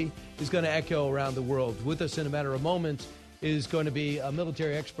 D.C. is going to echo around the world. With us in a matter of moments is going to be a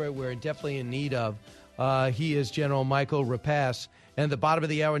military expert we're definitely in need of. He is General Michael Rapace. And at the bottom of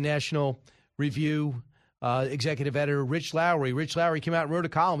the hour, National Review executive editor Rich Lowry. Rich Lowry came out and wrote a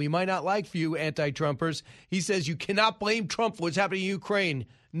column. You might not like for you anti-Trumpers. He says you cannot blame Trump for what's happening in Ukraine.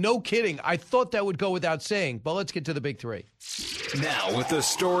 No kidding. I thought that would go without saying, but let's get to the big three. Now, with the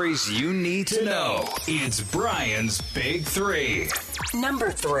stories you need to know, it's Brian's Big Three.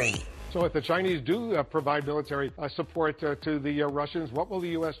 Number 3. So if the Chinese do provide military support to the Russians, what will the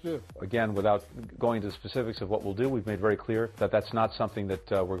U.S. do? Again, without going into the specifics of what we'll do, we've made very clear that that's not something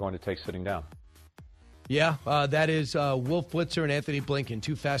that we're going to take sitting down. Yeah, that is Wolf Blitzer and Anthony Blinken,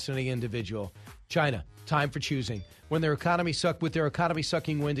 two fascinating individuals. China, time for choosing. With their economy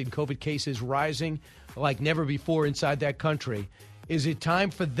sucking wind and COVID cases rising like never before inside that country, is it time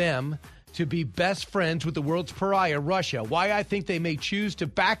for them to be best friends with the world's pariah, Russia? Why I think they may choose to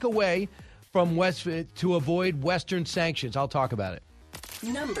back away from to avoid Western sanctions. I'll talk about it.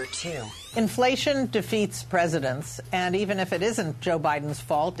 Number 2. Inflation defeats presidents, and even if it isn't Joe Biden's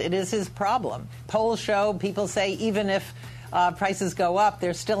fault, it is his problem. Polls show, people say, even if prices go up,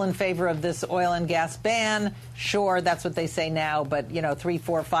 they're still in favor of this oil and gas ban. Sure, that's what they say now, but, 3,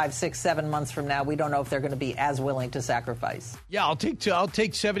 4, 5, 6, 7 months from now, we don't know if they're going to be as willing to sacrifice. Yeah, I'll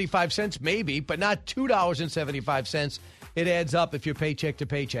take 75 cents maybe, but not $2.75. It adds up if you're paycheck to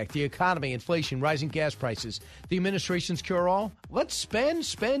paycheck. The economy, inflation, rising gas prices. The administration's cure-all? Let's spend,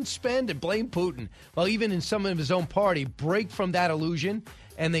 and blame Putin. Well, even in some of his own party, break from that illusion,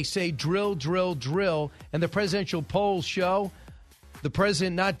 and they say drill, drill, drill. And the presidential polls show the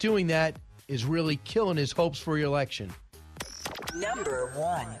president not doing that is really killing his hopes for re-election. Number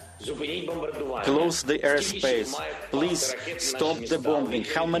 1. Close the airspace. Please stop the bombing.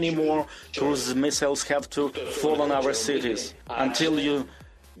 How many more cruise missiles have to fall on our cities until you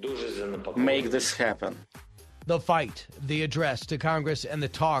make this happen? The fight, the address to Congress, and the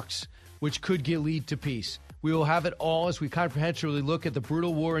talks, which could lead to peace. We will have it all as we comprehensively look at the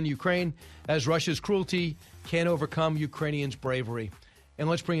brutal war in Ukraine, as Russia's cruelty can't overcome Ukrainians' bravery. And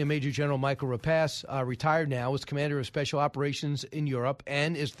let's bring in Major General Michael Rapace, retired now, is Commander of Special Operations in Europe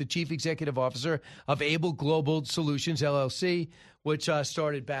and is the Chief Executive Officer of Able Global Solutions, LLC, which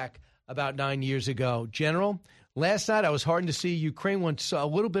started back about 9 years ago. General, last night I was heartened to see Ukraine went a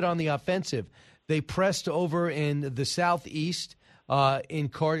little bit on the offensive. They pressed over in the southeast in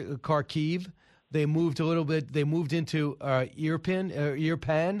Kharkiv. They moved a little bit. They moved into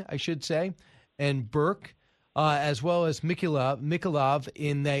Irpin, I should say, and Burk. As well as Mykolaiv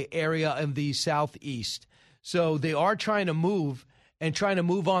in the area of the southeast. So they are trying to move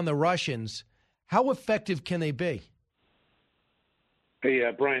on the Russians. How effective can they be? Hey,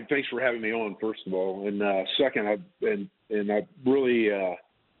 Brian, thanks for having me on, first of all. And second, I really, I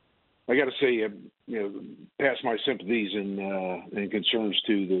got to say, pass my sympathies and concerns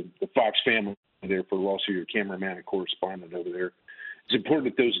to the Fox family there for the loss of your cameraman and correspondent over there. It's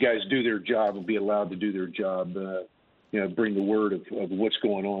important that those guys do their job and be allowed to do their job. Bring the word of what's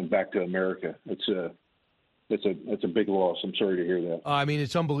going on back to America. That's a big loss. I'm sorry to hear that. I mean,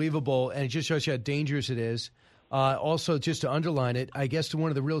 it's unbelievable, and it just shows you how dangerous it is. Also, just to underline it, I guess one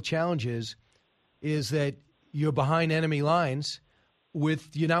of the real challenges is that you're behind enemy lines.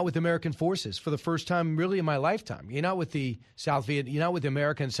 You're not with American forces for the first time, really, in my lifetime. You're not with the You're not with the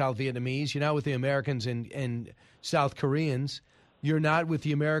American South Vietnamese. You're not with the Americans and South Koreans. You're not with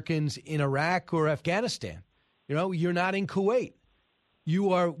the Americans in Iraq or Afghanistan. You're not in Kuwait.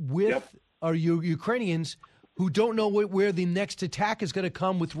 You are with Ukrainians who don't know where the next attack is going to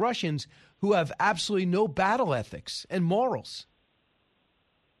come, with Russians who have absolutely no battle ethics and morals.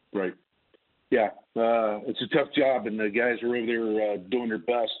 Right. Yeah. It's a tough job, and the guys are over there doing their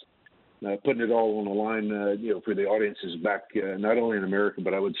best, putting it all on the line, for the audiences back, not only in America,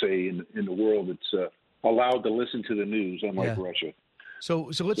 but I would say in the world. It's allowed to listen to the news, unlike Russia. So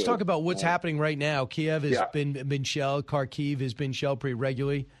let's talk about what's happening right now. Kiev has been shelled. Kharkiv has been shelled pretty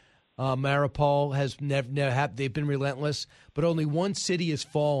regularly. Mariupol has they've been relentless, but only one city has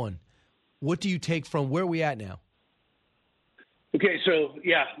fallen. What do you take from where are we at now? Okay, so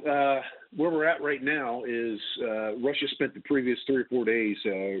where we're at right now is Russia spent the previous 3 or 4 days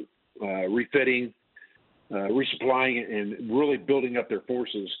refitting, resupplying, and really building up their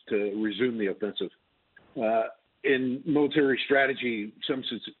forces to resume the offensive. In military strategy,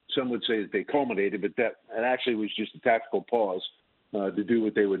 some would say that they culminated, but that actually was just a tactical pause to do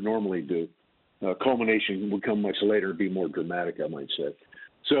what they would normally do. Culmination would come much later and be more dramatic, I might say.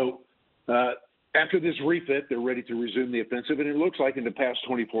 So after this refit, they're ready to resume the offensive, and it looks like in the past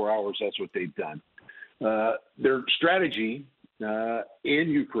 24 hours that's what they've done. Their strategy in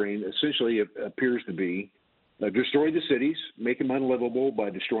Ukraine essentially appears to be destroy the cities, make them unlivable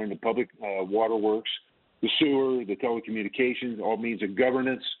by destroying the public waterworks, the sewer, the telecommunications, all means of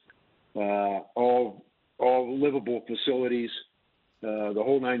governance, all livable facilities, the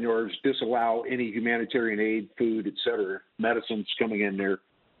whole 9 yards, disallow any humanitarian aid, food, etc., medicines coming in there.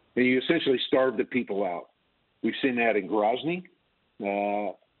 And you essentially starve the people out. We've seen that in Grozny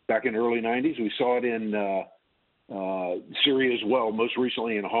back in the early 90s. We saw it in Syria as well, most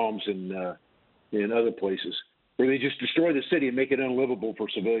recently in Homs and in other places, where they just destroy the city and make it unlivable for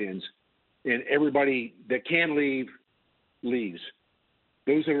civilians. And everybody that can leave, leaves.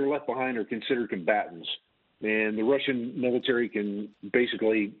 Those that are left behind are considered combatants. And the Russian military can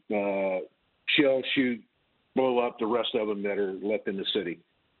basically shell, shoot, blow up the rest of them that are left in the city.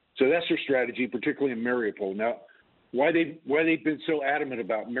 So that's their strategy, particularly in Mariupol. Now, why they've been so adamant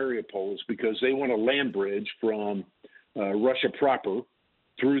about Mariupol is because they want a land bridge from Russia proper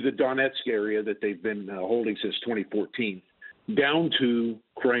through the Donetsk area that they've been holding since 2014 down to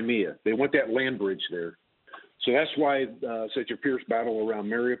Crimea. They want that land bridge there. So that's why such a fierce battle around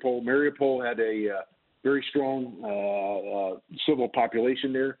Mariupol. Mariupol had a very strong civil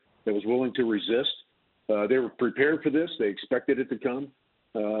population there that was willing to resist. They were prepared for this. They expected it to come.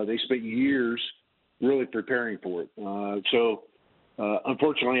 They spent years really preparing for it. So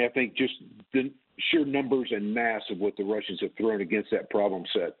unfortunately, I think just the sheer numbers and mass of what the Russians have thrown against that problem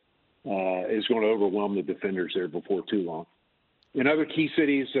set is going to overwhelm the defenders there before too long. In other key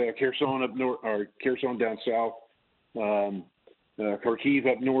cities, Kherson up north, or Kherson down south, Kharkiv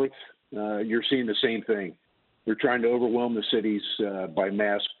up north, you're seeing the same thing. They're trying to overwhelm the cities by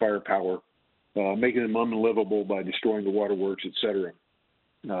mass firepower, making them unlivable by destroying the waterworks, et cetera,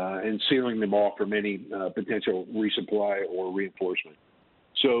 and sealing them off from any potential resupply or reinforcement.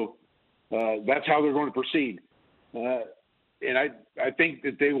 So that's how they're going to proceed. And I think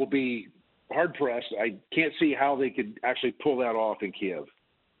that they will be hard-pressed. I can't see how they could actually pull that off in Kiev.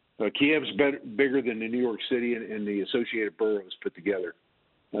 Kiev's bigger than the New York City and the associated boroughs put together.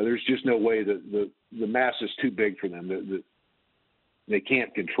 There's just no way that the mass is too big for them. They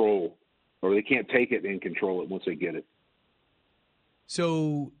can't control, or they can't take it and control it once they get it.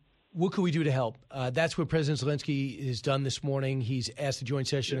 So what can we do to help? That's what President Zelensky has done this morning. He's asked the joint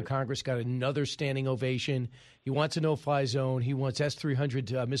session of Congress, got another standing ovation. He wants a no-fly zone. He wants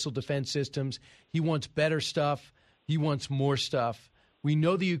S-300 missile defense systems. He wants better stuff. He wants more stuff. We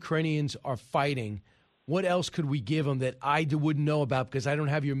know the Ukrainians are fighting. What else could we give them that I wouldn't know about because I don't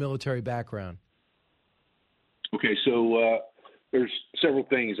have your military background? Okay, so there's several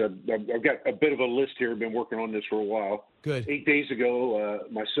things. I've got a bit of a list here. I've been working on this for a while. Good. 8 days ago,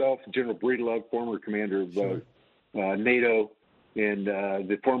 myself, General Breedlove, former commander of NATO, and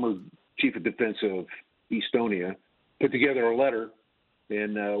the former chief of defense of Estonia, put together a letter,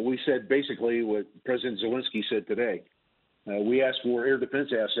 and we said basically what President Zelensky said today. We asked for air defense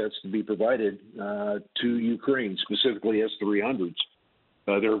assets to be provided to Ukraine, specifically S-300s.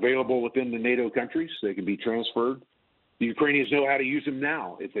 They're available within the NATO countries. They can be transferred. The Ukrainians know how to use them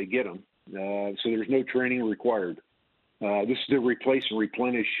now if they get them, so there's no training required. This is to replace and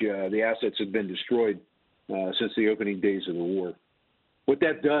replenish the assets that have been destroyed since the opening days of the war. What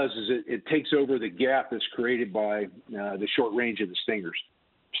that does is it takes over the gap that's created by the short range of the Stingers.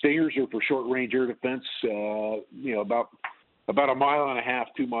 Stingers are for short range air defense. About a mile and a half,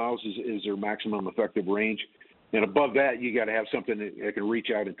 2 miles is their maximum effective range, and above that you got to have something that can reach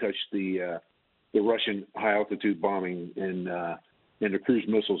out and touch the Russian high altitude bombing and the cruise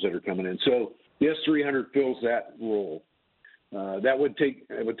missiles that are coming in. So the S-300 fills that role. That would take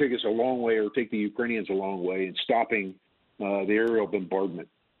us a long way, or take the Ukrainians a long way in stopping the aerial bombardment.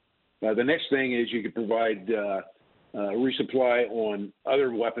 The next thing is you could provide resupply on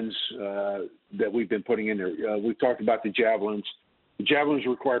other weapons that we've been putting in there. We've talked about the Javelins. The Javelins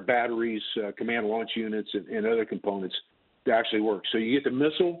require batteries, command launch units, and other components to actually work. So you get the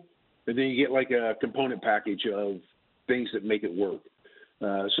missile, and then you get like a component package of things that make it work.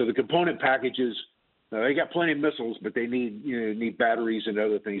 So the component packages, they got plenty of missiles, but they need batteries and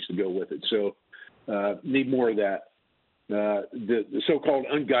other things to go with it. So need more of that. The so-called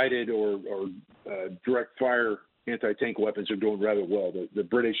unguided or direct fire anti-tank weapons are doing rather well. The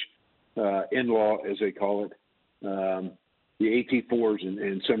British in-law, as they call it, the AT-4s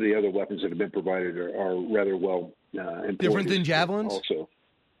and some of the other weapons that have been provided are rather well imported. Different than Javelins? Also.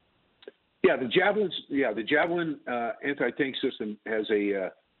 Yeah, the Javelins. Yeah, the Javelin anti-tank system has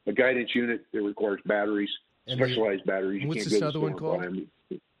a guidance unit that requires batteries, specialized batteries. What's this other one called?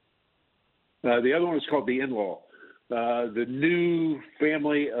 The other one is called the in-law. The new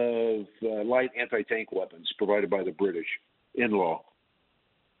family of light anti-tank weapons provided by the British in-law.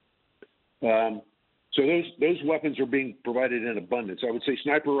 So those weapons are being provided in abundance. I would say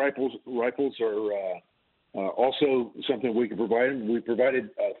sniper rifles are Also, something we can provide them. We provided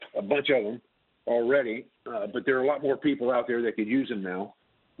a bunch of them already, but there are a lot more people out there that could use them now.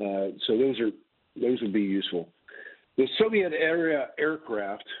 So those would be useful. The Soviet-era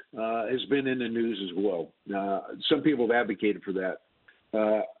aircraft has been in the news as well. Some people have advocated for that.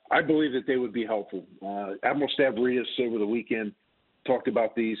 I believe that they would be helpful. Admiral Stavridis over the weekend talked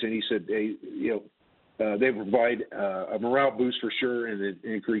about these, and he said, hey, they provide a morale boost for sure and an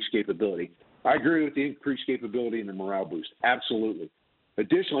increased capability. I agree with the increased capability and the morale boost. Absolutely.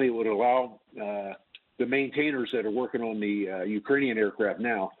 Additionally, it would allow the maintainers that are working on the Ukrainian aircraft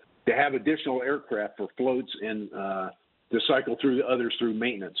now to have additional aircraft for floats and to cycle through the others through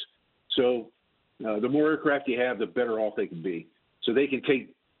maintenance. So the more aircraft you have, the better off they can be. So they can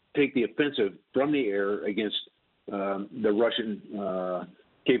take the offensive from the air against the Russian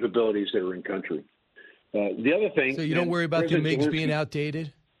capabilities that are in country. The other thing. So you don't worry about the MiGs being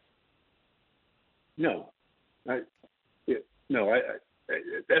outdated? No, that's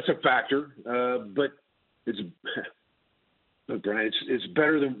a factor, but it's Brian. It's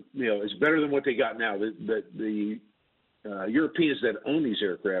better than it's better than what they got now. The Europeans that own these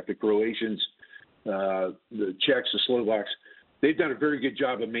aircraft, the Croatians, the Czechs, the Slovaks, they've done a very good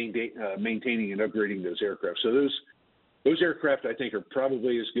job of maintaining and upgrading those aircraft. So those aircraft, I think, are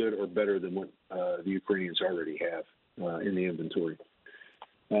probably as good or better than what the Ukrainians already have in the inventory.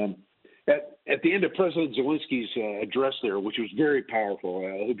 At the end of President Zelensky's address there, which was very powerful,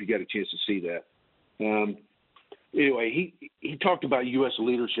 I hope you got a chance to see that. Anyway, he talked about U.S.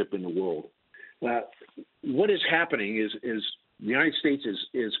 leadership in the world. What is happening is the United States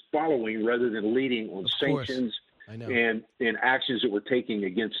is following rather than leading on sanctions and actions that we're taking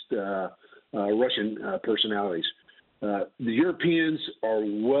against Russian personalities. The Europeans are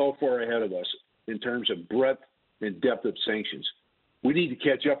well far ahead of us in terms of breadth and depth of sanctions. We need to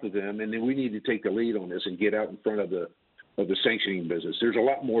catch up with them, and then we need to take the lead on this and get out in front of the sanctioning business. There's a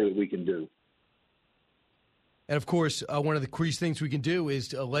lot more that we can do. And, of course, one of the crazy things we can do is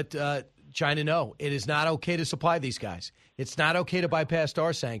to let China know it is not okay to supply these guys. It's not okay to bypass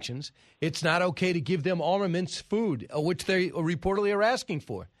our sanctions. It's not okay to give them armaments, food, which they reportedly are asking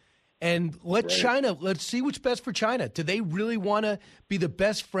for. And let's see what's best for China. Do they really want to be the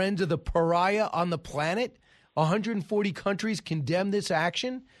best friends of the pariah on the planet? 140 countries condemn this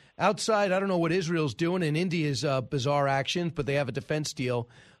action. Outside, I don't know what Israel's doing in India's bizarre actions, but they have a defense deal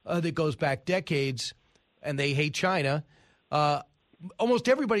that goes back decades, and they hate China. Almost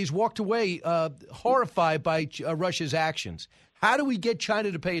everybody's walked away horrified by Russia's actions. How do we get China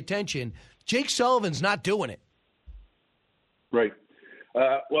to pay attention? Jake Sullivan's not doing it. Right.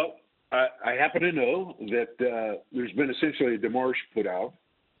 Well, I happen to know that there's been essentially a demarche put out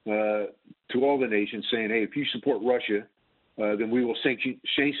to all the nations saying, hey, if you support Russia, then we will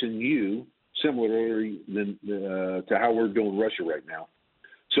sanction you similarly to how we're doing Russia right now.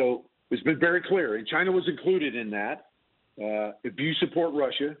 So it's been very clear, and China was included in that. If you support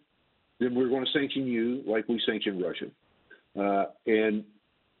Russia, then we're going to sanction you like we sanction Russia. And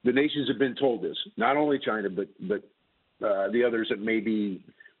the nations have been told this, not only China, but the others that may be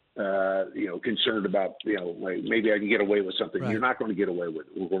concerned about, like maybe I can get away with something. Right. You're not going to get away with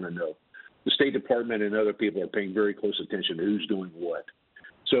it. We're going to know. The State Department and other people are paying very close attention to who's doing what.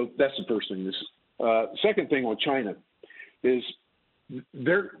 So that's the first thing. Second thing on China is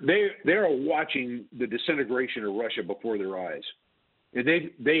they are watching the disintegration of Russia before their eyes, and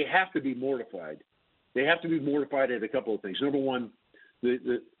they have to be mortified. They have to be mortified at a couple of things. Number one,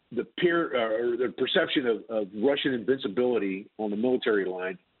 the perception of Russian invincibility on the military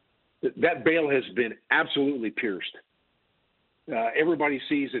line. That veil has been absolutely pierced. Everybody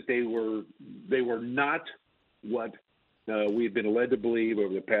sees that they were not what we've been led to believe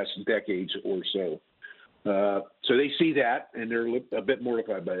over the past decades or so. So they see that, and they're a bit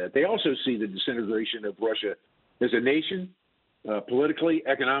mortified by that. They also see the disintegration of Russia as a nation, politically,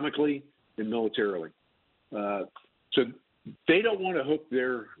 economically, and militarily. So they don't want to hook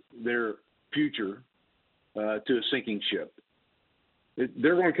their future to a sinking ship.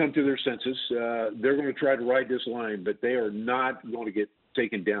 They're going to come to their senses. They're going to try to ride this line, but they are not going to get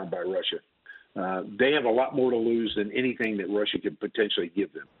taken down by Russia. They have a lot more to lose than anything that Russia could potentially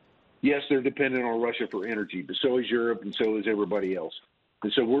give them. Yes, they're dependent on Russia for energy, but so is Europe and so is everybody else.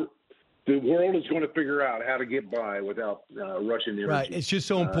 And so the world is going to figure out how to get by without Russian energy. Right. It's just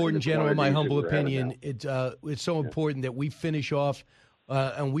so important, General, in my humble opinion. It's so important that we finish off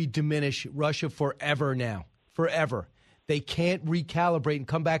and we diminish Russia forever now. Forever. They can't recalibrate and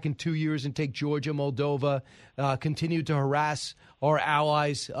come back in 2 years and take Georgia, Moldova, continue to harass our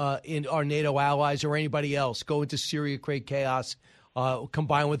allies, in our NATO allies or anybody else, go into Syria, create chaos,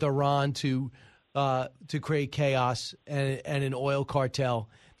 combine with Iran to to create chaos and an oil cartel.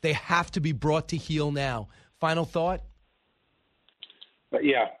 They have to be brought to heel now. Final thought?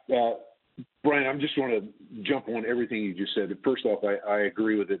 Brian, I just want to jump on everything you just said. First off, I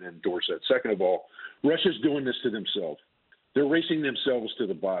agree with it and endorse that. Second of all, Russia's doing this to themselves. They're racing themselves to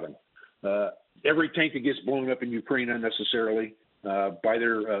the bottom. Every tank that gets blown up in Ukraine unnecessarily by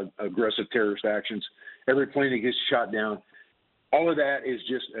their aggressive terrorist actions, every plane that gets shot down, all of that is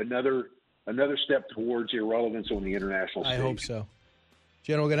just another step towards irrelevance on the international stage. I hope so.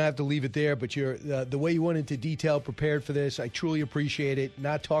 General, we're going to have to leave it there, but you're the way you went into detail, prepared for this, I truly appreciate it.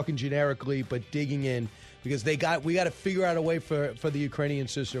 Not talking generically, but digging in, because we got to figure out a way for the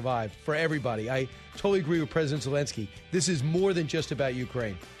Ukrainians to survive, for everybody. I totally agree with President Zelensky. This is more than just about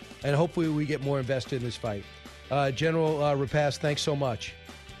Ukraine, and hopefully we get more invested in this fight. General Rapace, thanks so much.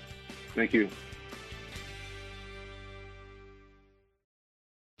 Thank you.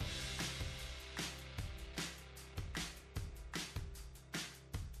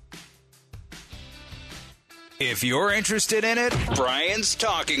 If you're interested in it, Brian's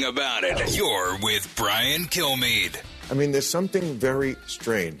talking about it. You're with Brian Kilmeade. I mean, there's something very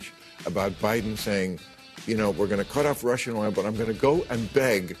strange about Biden saying, you know, we're going to cut off Russian oil, but I'm going to go and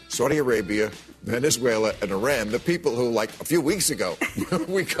beg Saudi Arabia, Venezuela, and Iran, the people who, like, a few weeks ago,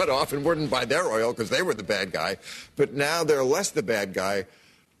 we cut off and wouldn't buy their oil because they were the bad guy. But now they're less the bad guy.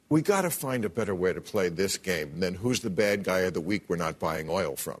 We got to find a better way to play this game than who's the bad guy of the week we're not buying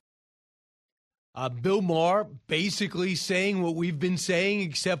oil from. Bill Maher basically saying what we've been saying,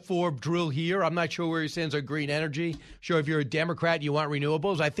 except for drill here. I'm not sure where he stands on green energy. Sure, if you're a Democrat, you want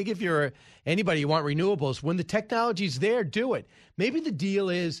renewables. I think if you're anybody, you want renewables. When the technology's there, do it. Maybe the deal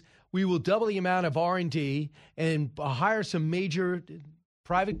is we will double the amount of R&D and hire some major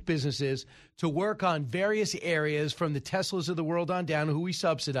private businesses to work on various areas, from the Teslas of the world on down, who we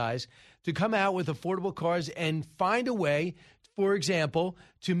subsidize, to come out with affordable cars and find a way, for example,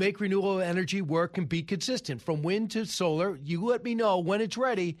 to make renewable energy work and be consistent. From wind to solar, you let me know when it's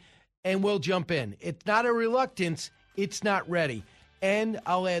ready, and we'll jump in. It's not a reluctance. It's not ready. And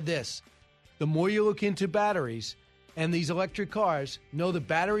I'll add this. The more you look into batteries and these electric cars, know the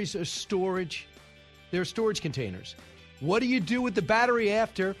batteries are storage. They're storage containers. What do you do with the battery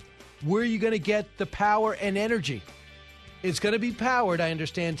after? Where are you going to get the power and energy? It's going to be powered, I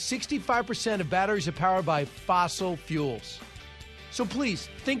understand, 65% of batteries are powered by fossil fuels. So please,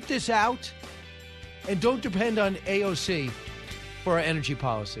 think this out, and don't depend on AOC for our energy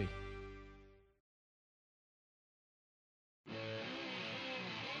policy.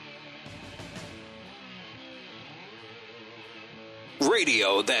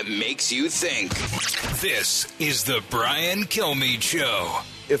 Radio that makes you think. This is the Brian Kilmeade Show.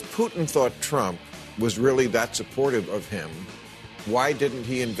 If Putin thought Trump was really that supportive of him, why didn't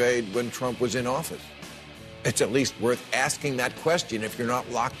he invade when Trump was in office? It's at least worth asking that question if you're not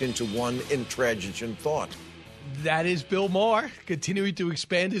locked into one intransigent thought. That is Bill Maher continuing to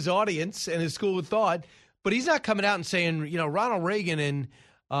expand his audience and his school of thought. But he's not coming out and saying, you know, Ronald Reagan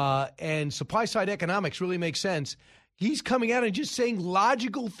and supply side economics really make sense. He's coming out and just saying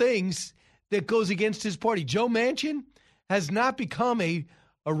logical things that goes against his party. Joe Manchin has not become a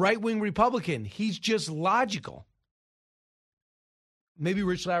right-wing Republican. He's just logical. Maybe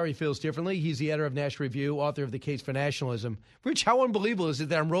Rich Lowry feels differently. He's the editor of National Review, author of The Case for Nationalism. Rich, how unbelievable is it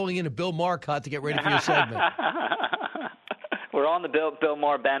that I'm rolling in a Bill Maher cut to get ready for your segment? We're on the Bill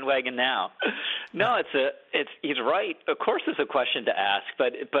Maher bandwagon now. No, he's right. Of course, it's a question to ask,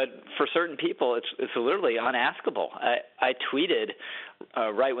 but for certain people, it's literally unaskable. I tweeted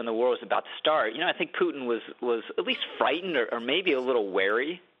right when the war was about to start. You know, I think Putin was at least frightened or maybe a little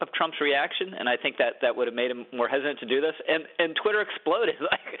wary of Trump's reaction, and I think that would have made him more hesitant to do this. And Twitter exploded.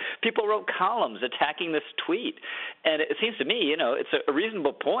 Like, people wrote columns attacking this tweet, and it seems to me, you know, it's a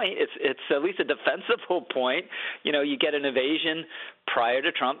reasonable point. It's at least a defensible point. You know, you get an invasion prior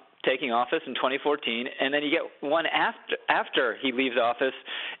to Trump taking office in 2014, and then you get one after he leaves office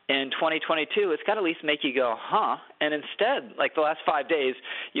in 2022. It's got to at least make you go, huh? And instead, like the last 5 days,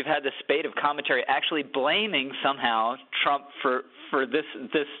 you've had this spate of commentary actually blaming somehow Trump for this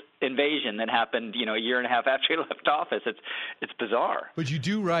invasion that happened, you know, a year and a half after he left office. It's bizarre. But you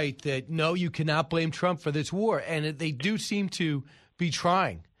do write that, no, you cannot blame Trump for this war, and they do seem to be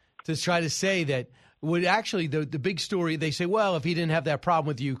trying to say that would actually, the big story, they say, well, if he didn't have that problem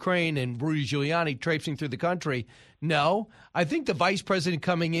with Ukraine and Rudy Giuliani traipsing through the country. No, I think the vice president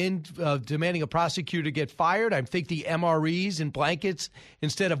coming in, demanding a prosecutor get fired. I think the MREs and blankets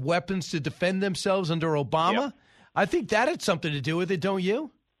instead of weapons to defend themselves under Obama. Yep. I think that had something to do with it, don't you?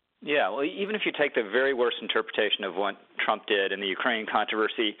 Yeah, well, even if you take the very worst interpretation of what Trump did in the Ukraine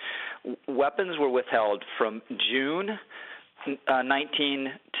controversy, weapons were withheld from June 19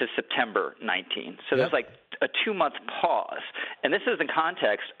 to September 19. So there's like a 2-month pause. And this is in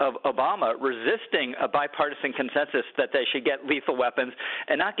context of Obama resisting a bipartisan consensus that they should get lethal weapons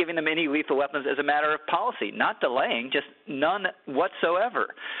and not giving them any lethal weapons as a matter of policy, not delaying, just none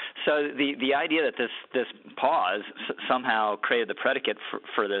whatsoever. So the idea that this pause somehow created the predicate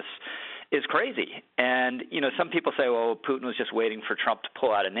for this is crazy. And, some people say, well, Putin was just waiting for Trump to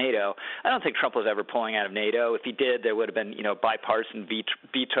pull out of NATO. I don't think Trump was ever pulling out of NATO. If he did, there would have been, bipartisan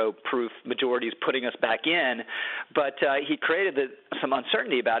veto-proof majorities putting us back in. But he created some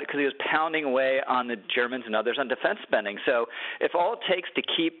uncertainty about it because he was pounding away on the Germans and others on defense spending. So if all it takes to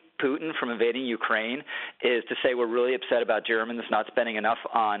keep Putin from invading Ukraine is to say we're really upset about Germans not spending enough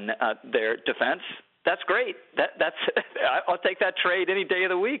on their defense, that's great. That's I'll take that trade any day of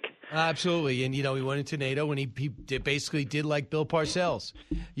the week. Absolutely. And, he went into NATO and he basically did like Bill Parcells.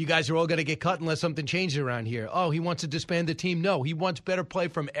 You guys are all going to get cut unless something changes around here. Oh, he wants to disband the team. No, he wants better play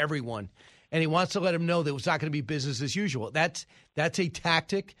from everyone. And he wants to let them know that it's not going to be business as usual. That's a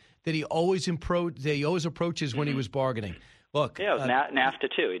tactic that he always approaches when he was bargaining. Look. Yeah, it was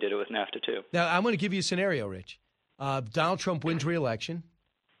NAFTA too. He did it with NAFTA too. Now, I'm going to give you a scenario, Rich. Donald Trump wins re-election.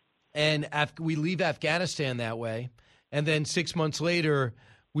 And we leave Afghanistan that way, and then 6 months later,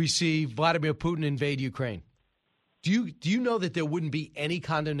 we see Vladimir Putin invade Ukraine. Do you know that there wouldn't be any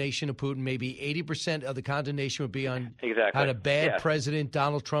condemnation of Putin? Maybe 80% of the condemnation would be on how a bad president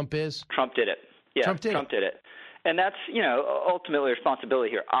Donald Trump is? Trump did it. Yeah, Trump did it. And that's, ultimately responsibility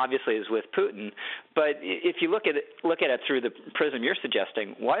here obviously is with Putin. But if you look at it through the prism you're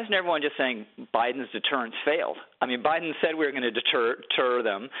suggesting, why isn't everyone just saying Biden's deterrence failed? I mean, Biden said we were going to deter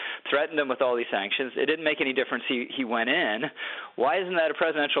them, threatened them with all these sanctions. It didn't make any difference. He went in. Why isn't that a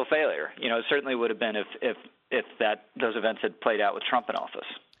presidential failure? It certainly would have been if those events had played out with Trump in office.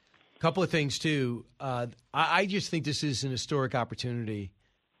 A couple of things, too. I just think this is an historic opportunity.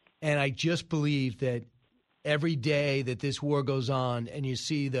 And I just believe that every day that this war goes on, and you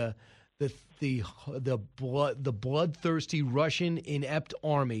see the bloodthirsty Russian inept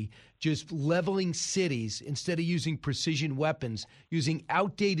army just leveling cities instead of using precision weapons, using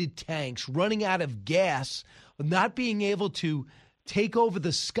outdated tanks, running out of gas, not being able to take over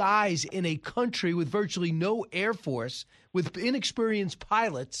the skies in a country with virtually no air force, with inexperienced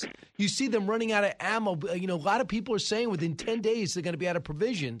pilots. You see them running out of ammo. A lot of people are saying within 10 days they're going to be out of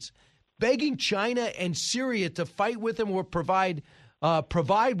provisions. Begging China and Syria to fight with them or provide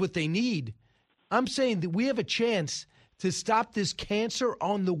what they need. I'm saying that we have a chance to stop this cancer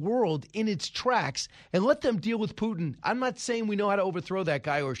on the world in its tracks and let them deal with Putin. I'm not saying we know how to overthrow that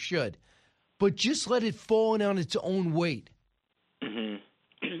guy or should, but just let it fall on its own weight.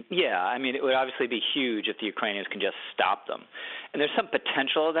 Mm-hmm. Yeah, I mean, it would obviously be huge if the Ukrainians can just stop them. And there's some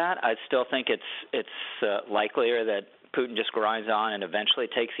potential of that. I still think it's likelier that Putin just grinds on and eventually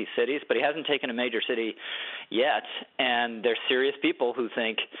takes these cities, but he hasn't taken a major city yet. And there's serious people who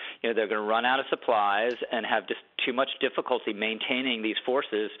think, they're going to run out of supplies and have just too much difficulty maintaining these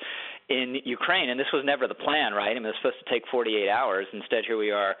forces in Ukraine. And this was never the plan, right? I mean, it was supposed to take 48 hours. Instead, here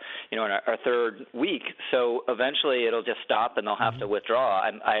we are, in our third week. So eventually it'll just stop and they'll have to withdraw.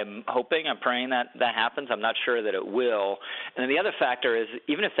 I'm hoping, I'm praying that happens. I'm not sure that it will. And then the other factor is,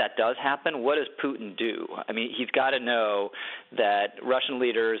 even if that does happen, what does Putin do? I mean, he's got to know that Russian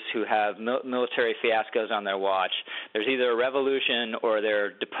leaders who have military fiascos on their watch, there's either a revolution or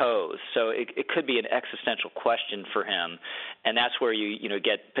they're deposed. So it could be an existential question for him. And that's where you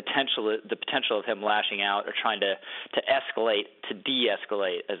get the potential of him lashing out or trying to escalate, to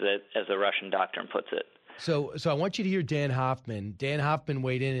de-escalate, as the Russian doctrine puts it. So I want you to hear Dan Hoffman. Dan Hoffman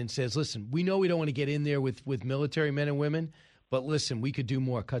weighed in and says, listen, we know we don't want to get in there with military men and women, but listen, we could do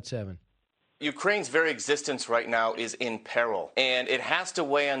more. Cut 7. Ukraine's very existence right now is in peril, and it has to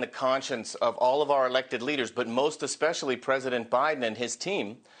weigh on the conscience of all of our elected leaders, but most especially President Biden and his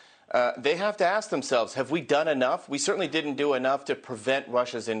team. They have to ask themselves, have we done enough? We certainly didn't do enough to prevent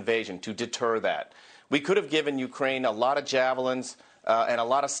Russia's invasion, to deter that. We could have given Ukraine a lot of javelins and a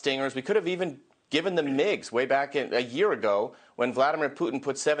lot of stingers. We could have even given them MiGs way back a year ago when Vladimir Putin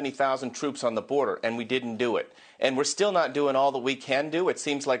put 70,000 troops on the border, and we didn't do it. And we're still not doing all that we can do. It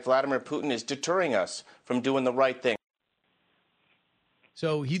seems like Vladimir Putin is deterring us from doing the right thing.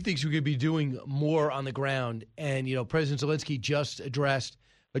 So he thinks we could be doing more on the ground. And, President Zelensky just addressed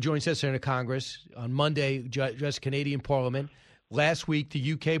a joint session of Congress. On Monday, addressed Canadian Parliament. Last week,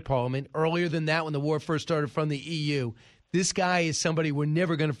 the UK Parliament. Earlier than that, when the war first started, from the EU. This guy is somebody we're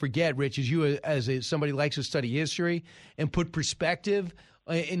never going to forget, Rich, as somebody likes to study history and put perspective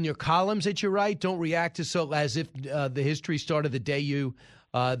in your columns that you write, don't react to so as if the history started the day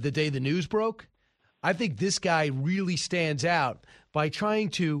the news broke. I think this guy really stands out by trying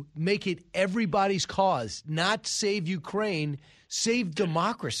to make it everybody's cause, not save Ukraine, save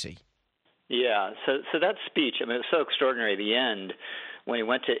democracy. Yeah, so that speech, I mean, it was so extraordinary at the end when he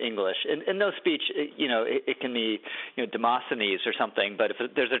went to English. In no speech, it can be, Demosthenes or something, but if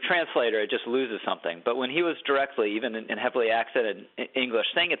there's a translator, it just loses something. But when he was directly, even in heavily accented English,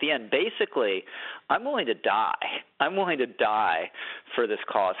 saying at the end, basically, I'm willing to die. I'm willing to die for this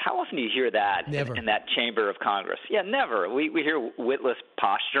cause. How often do you hear that in that chamber of Congress? Yeah, never. We hear witless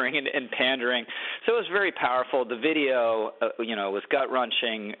posturing and pandering. So it was very powerful. The video, was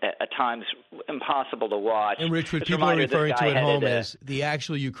gut-wrenching, at times impossible to watch. And Rich, what people are referring to at home is the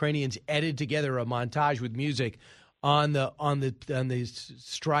actual Ukrainians edited together a montage with music on the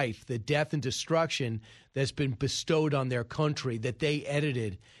strife, the death and destruction that's been bestowed on their country that they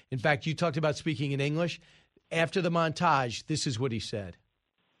edited. In fact, you talked about speaking in English. After the montage, this is what he said.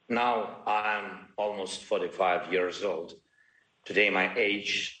 Now I'm almost 45 years old. Today my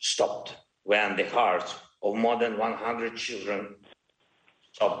age stopped when the heart of more than 100 children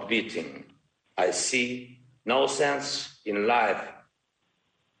stopped beating. I see no sense in life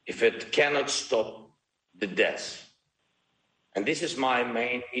if it cannot stop the death. And this is my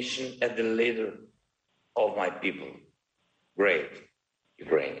main mission as the leader of my people, great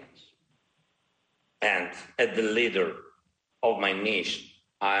Ukrainians. And as the leader of my nation,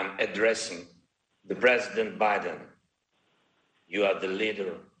 I am addressing the President Biden. You are the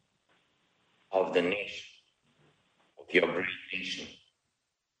leader of the nation, of your great nation.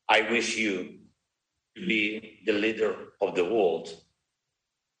 I wish you to be the leader of the world.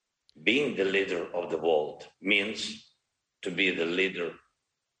 Being the leader of the world means to be the leader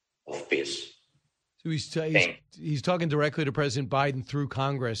of peace. So he's talking directly to President Biden through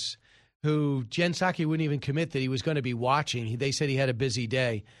Congress, who Jen Psaki wouldn't even commit that he was going to be watching. They said he had a busy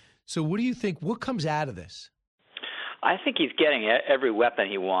day. So what do you think? What comes out of this? I think he's getting every weapon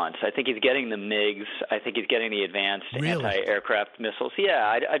he wants. I think he's getting the MiGs. I think he's getting the advanced anti-aircraft missiles.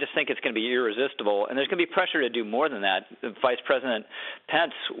 Yeah, I just think it's going to be irresistible. And there's going to be pressure to do more than that. Vice President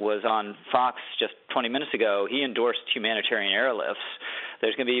Pence was on Fox just 20 minutes ago. He endorsed humanitarian airlifts.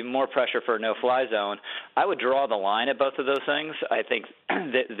 There's going to be even more pressure for a no-fly zone. I would draw the line at both of those things. I think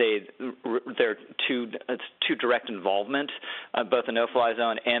they're too direct involvement, both the no-fly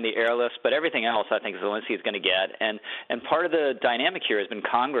zone and the airlifts. But everything else, I think Zelensky is going to get. And part of the dynamic here has been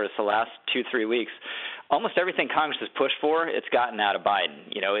Congress the last 2-3 weeks. Almost everything Congress has pushed for, it's gotten out of Biden.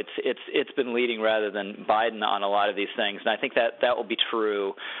 It's been leading rather than Biden on a lot of these things, and I think that will be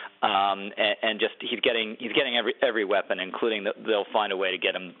true. And just he's getting every weapon, including they'll find a way to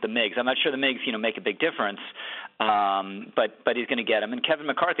get him the MiGs. I'm not sure the MiGs make a big difference, but he's going to get them. And Kevin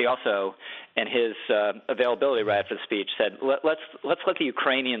McCarthy also, in his availability right after the speech, said let's let the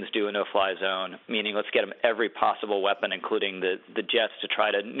Ukrainians do a no-fly zone, meaning let's get them every possible weapon, including the jets, to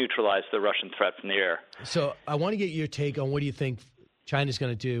try to neutralize the Russian threat from the air. So I want to get your take on what do you think China's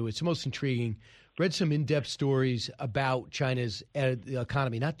going to do. It's the most intriguing. Read some in-depth stories about China's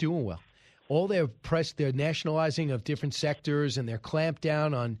economy not doing well. All their nationalizing of different sectors and their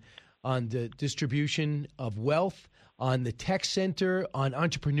clampdown on the distribution of wealth, on the tech center, on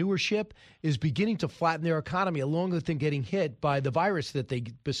entrepreneurship is beginning to flatten their economy along with them getting hit by the virus that they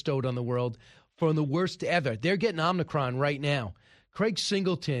bestowed on the world from the worst ever. They're getting Omicron right now. Craig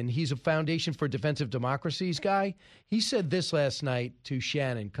Singleton, he's a Foundation for Defensive Democracies guy. He said this last night to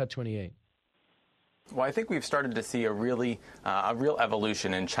Shannon, Cut 28. Well, I think we've started to see a real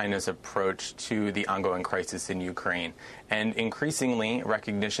evolution in China's approach to the ongoing crisis in Ukraine, and increasingly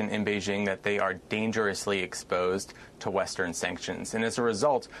recognition in Beijing that they are dangerously exposed to Western sanctions. And as a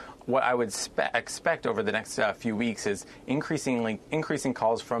result, what I would expect over the next few weeks is increasing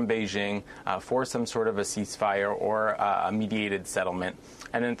calls from Beijing for some sort of a ceasefire or a mediated settlement.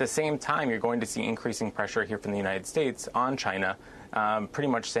 And at the same time, you're going to see increasing pressure here from the United States on China, pretty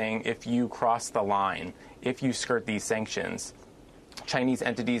much saying if you cross the line, if you skirt these sanctions, Chinese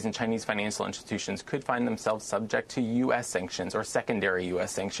entities and Chinese financial institutions could find themselves subject to U.S. sanctions or secondary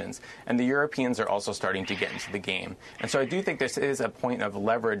U.S. sanctions. And the Europeans are also starting to get into the game. And so I do think this is a point of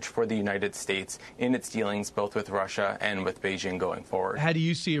leverage for the United States in its dealings both with Russia and with Beijing going forward. How do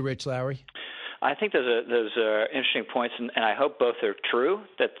you see it, Rich Lowry? I think those are interesting points, and I hope both are true,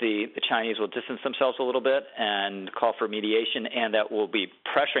 that the Chinese will distance themselves a little bit and call for mediation, and that we'll be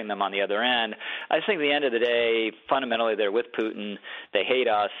pressuring them on the other end. I just think at the end of the day, fundamentally, they're with Putin. They hate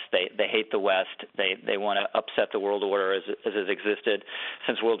us. They hate the West. They want to upset the world order as it has existed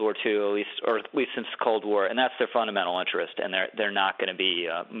since World War II, at least since the Cold War, and that's their fundamental interest, and they're not going to be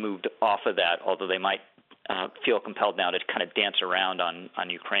moved off of that, although they might feel compelled now to kind of dance around on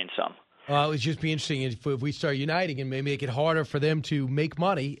Ukraine some. It would just be interesting if we start uniting and may make it harder for them to make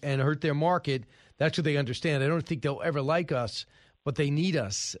money and hurt their market. That's what they understand. I don't think they'll ever like us, but they need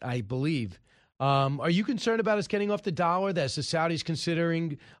us, I believe. Are you concerned about us getting off the dollar? That's the Saudis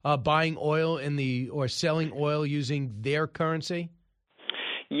considering buying oil or selling oil using their currency?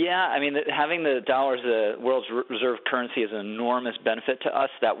 Yeah, I mean, having the dollar as the world's reserve currency is an enormous benefit to us.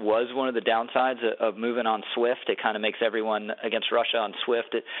 That was one of the downsides of moving on SWIFT. It kind of makes everyone against Russia on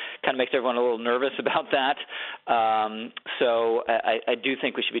SWIFT. It kind of makes everyone a little nervous about that. So I do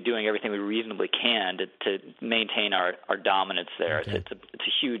think we should be doing everything we reasonably can to maintain our dominance there. Okay. It's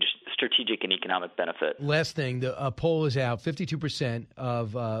a huge strategic and economic benefit. Last thing, the poll is out. 52%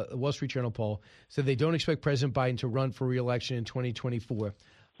 of the Wall Street Journal poll said they don't expect President Biden to run for re-election in 2024.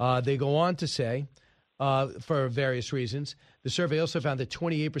 They go on to say, for various reasons, the survey also found that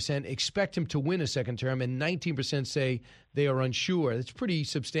 28% expect him to win a second term and 19% say they are unsure. That's pretty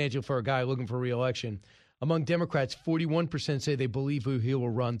substantial for a guy looking for re-election. Among Democrats, 41% say they believe he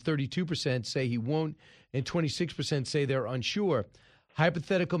will run, 32% say he won't, and 26% say they're unsure.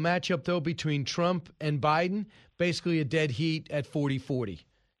 Hypothetical matchup, though, between Trump and Biden, basically a dead heat at 40-40.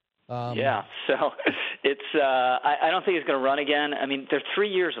 Yeah, so it's I don't think he's going to run again. I mean, there's 3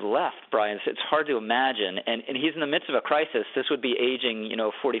 years left, Brian. It's hard to imagine. And he's in the midst of a crisis. This would be aging,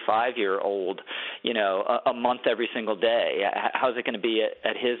 45-year-old, a month every single day. How's it going to be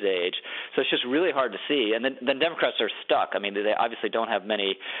at his age? So it's just really hard to see. And then Democrats are stuck. I mean, they obviously don't have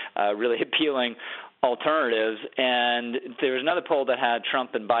many really appealing alternatives, and there was another poll that had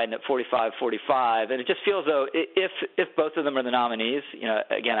Trump and Biden at 45-45, and it just feels though if both of them are the nominees,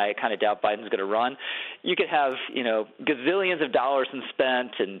 again, I kind of doubt Biden's going to run. You could have, gazillions of dollars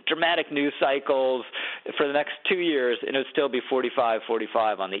spent and dramatic news cycles for the next 2 years, and it would still be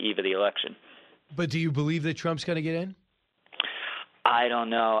 45-45 on the eve of the election. But do you believe that Trump's going to get in? I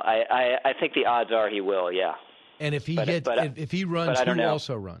don't know. I think the odds are he will, yeah. And if he if he runs, who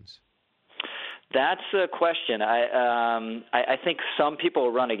also runs? That's a question. I think some people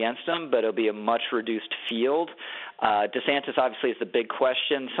will run against him, but it'll be a much reduced field. DeSantis obviously is the big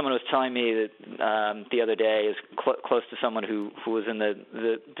question. Someone was telling me that the other day is close to someone who was in the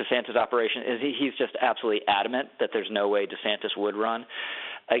DeSantis operation. He's just absolutely adamant that there's no way DeSantis would run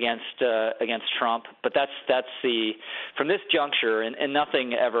against Trump. But that's the from this juncture, and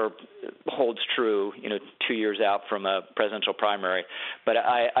nothing ever holds true 2 years out from a presidential primary. But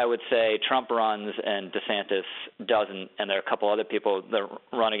I would say Trump runs and DeSantis doesn't, and there are a couple other people that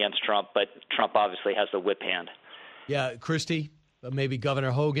run against Trump, but Trump obviously has the whip hand. Yeah, Christie, maybe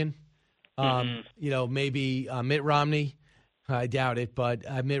Governor Hogan, maybe Mitt Romney. I doubt it,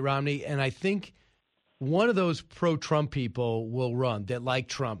 but Mitt Romney, and I think one of those pro-Trump people will run that like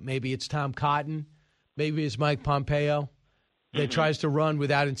Trump. Maybe it's Tom Cotton. Maybe it's Mike Pompeo that tries to run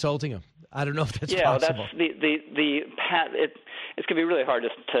without insulting him. I don't know if that's possible. It's going to be really hard to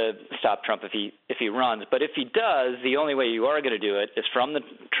stop Trump if he runs. But if he does, the only way you are going to do it is from the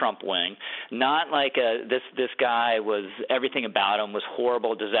Trump wing, not like this guy was everything about him was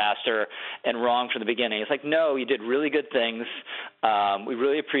horrible, disaster, and wrong from the beginning. It's like, no, you did really good things. We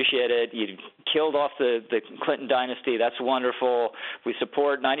really appreciate it. You killed off the Clinton dynasty. That's wonderful. We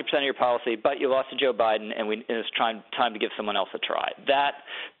support 90% of your policy, but you lost to Joe Biden, and it's time to give someone else a try.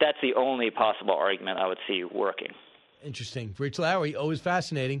 That's the only possible argument I would see working. Interesting. Rich Lowry, always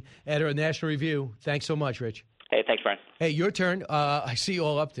fascinating. Editor of National Review. Thanks so much, Rich. Hey, thanks, Brian. Hey, your turn. I see you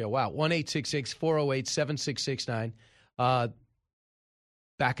all up there. Wow. 1-866-408-7669.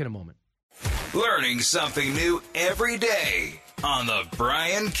 Back in a moment. Learning something new every day on the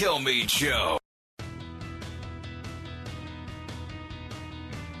Brian Kilmeade Show.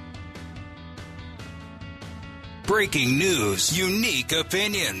 Breaking news, unique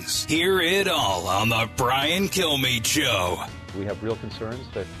opinions. Hear it all on the Brian Kilmeade Show. We have real concerns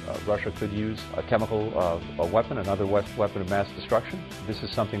that Russia could use a chemical weapon, another weapon of mass destruction. This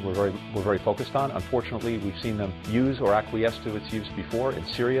is something we're very focused on. Unfortunately, we've seen them use or acquiesce to its use before in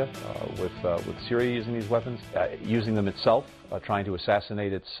Syria, with Syria using these weapons, using them itself, trying to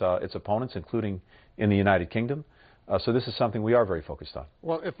assassinate its opponents, including in the United Kingdom. So this is something we are very focused on.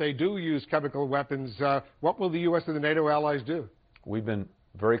 Well, if they do use chemical weapons, what will the U.S. and the NATO allies do? We've been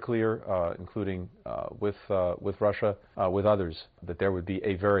very clear, including with Russia, with others, that there would be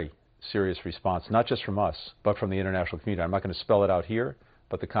a very serious response, not just from us, but from the international community. I'm not going to spell it out here,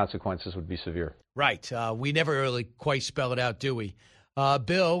 but the consequences would be severe. Right. We never really quite spell it out, do we?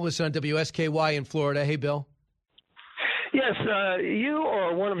 Bill was on WSKY in Florida. Hey, Bill. Yes, you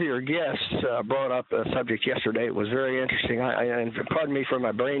or one of your guests brought up a subject yesterday. It was very interesting. And pardon me for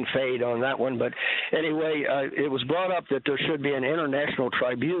my brain fade on that one, but anyway, it was brought up that there should be an international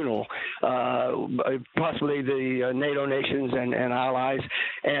tribunal, possibly the NATO nations and allies,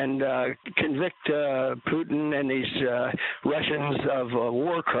 and convict Putin and these Russians of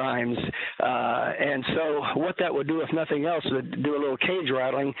war crimes. And so what that would do, if nothing else, would do a little cage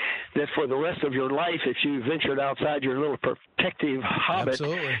rattling that for the rest of your life, if you ventured outside your little protective hobbit,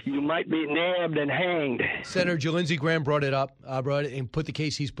 Absolutely. you might be nabbed and hanged. Senator Lindsey Graham brought it up, and put the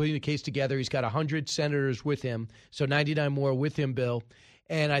case. He's putting the case together. He's got 100 senators with him, so 99 more with him, Bill.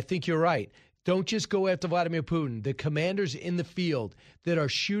 And I think you're right. Don't just go after Vladimir Putin. The commanders in the field that are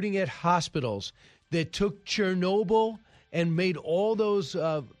shooting at hospitals, that took Chernobyl and made all those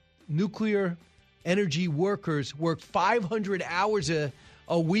nuclear energy workers work 500 hours a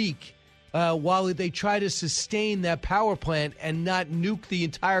week while they try to sustain that power plant and not nuke the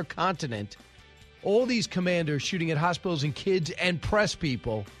entire continent. All these commanders shooting at hospitals and kids and press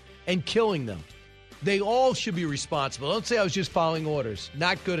people and killing them. They all should be responsible. Don't say I was just following orders.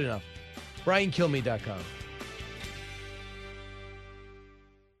 Not good enough. BrianKilmeade.com.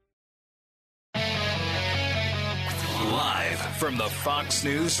 Live from the Fox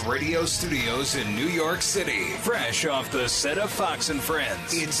News radio studios in New York City, fresh off the set of Fox and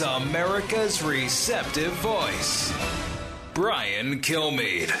Friends, it's America's receptive voice, Brian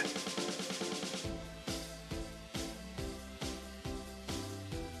Kilmeade.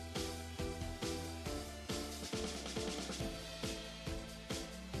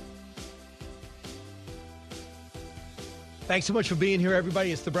 Thanks so much for being here,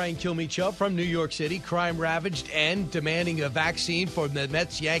 everybody. It's the Brian Kilmeade Show from New York City. Crime ravaged and demanding a vaccine for the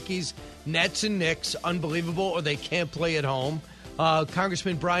Mets, Yankees, Nets, and Knicks. Unbelievable, or they can't play at home.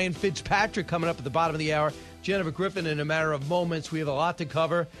 Congressman Brian Fitzpatrick coming up at the bottom of the hour. Jennifer Griffin in a matter of moments. We have a lot to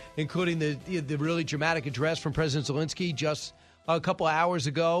cover, including the really dramatic address from President Zelensky just a couple of hours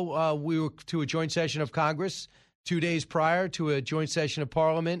ago. We were to a joint session of Congress 2 days prior to a joint session of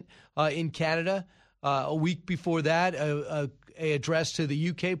Parliament in Canada. A week before that, a address to the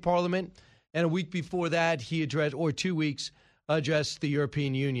UK Parliament. And a week before that, he addressed, or 2 weeks, addressed the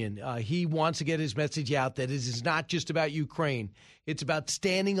European Union. He wants to get his message out that it is not just about Ukraine. It's about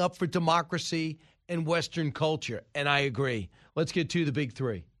standing up for democracy and Western culture. And I agree. Let's get to the big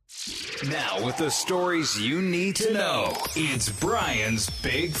three. Now, with the stories you need to know, it's Brian's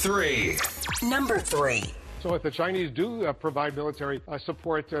Big Three. Number 3. So if the Chinese do provide military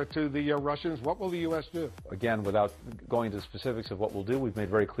support to the Russians, what will the U.S. do? Again, without going into the specifics of what we'll do, we've made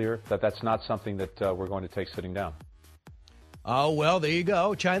very clear that that's not something that we're going to take sitting down. Oh, well, there you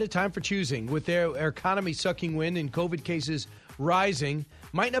go. China, time for choosing. With their economy sucking wind and COVID cases rising,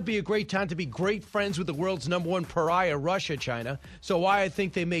 might not be a great time to be great friends with the world's number one pariah, Russia, China. So why I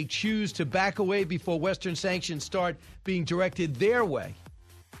think they may choose to back away before Western sanctions start being directed their way.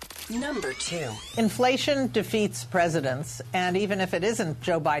 Number 2. Inflation defeats presidents, and even if it isn't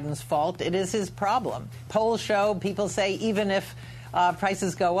Joe Biden's fault, it is his problem. Polls show, people say, even if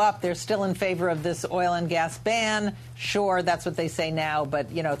prices go up, they're still in favor of this oil and gas ban. Sure, that's what they say now, but,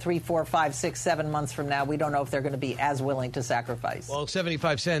 3, 4, 5, 6, 7 months from now, we don't know if they're going to be as willing to sacrifice. Well,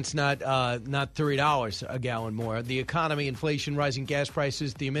 75 cents, not $30 a gallon more. The economy, inflation, rising gas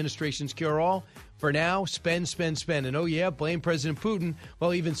prices, the administration's cure-all. For now, spend, spend, spend. And, oh, yeah, blame President Putin.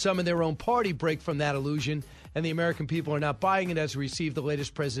 Well, even some in their own party break from that illusion, and the American people are not buying it as we receive the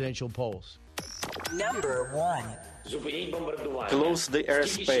latest presidential polls. Number 1. Close the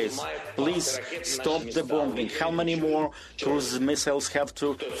airspace. Please stop the bombing. How many more cruise missiles have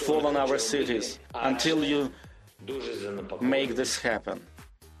to fall on our cities until you make this happen?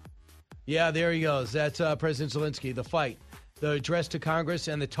 Yeah, there he goes. That's President Zelensky, the fight, the address to Congress,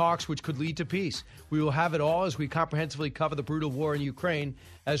 and the talks which could lead to peace. We will have it all as we comprehensively cover the brutal war in Ukraine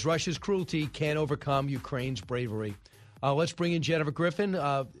as Russia's cruelty can't overcome Ukraine's bravery. Let's bring in Jennifer Griffin.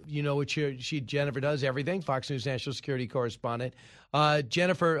 You know what Jennifer does everything, Fox News national security correspondent.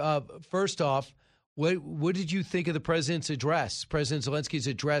 Jennifer, first off, what did you think of the president's address, President Zelensky's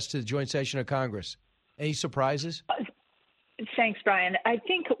address to the joint session of Congress? Any surprises? Thanks, Brian. I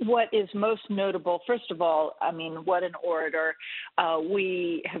think what is most notable, first of all, I mean, what an orator.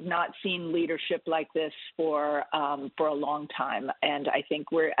 We have not seen leadership like this for a long time, and I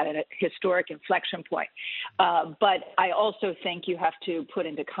think we're at a historic inflection point. But I also think you have to put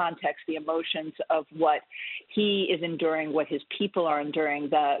into context the emotions of what he is enduring, what his people are enduring.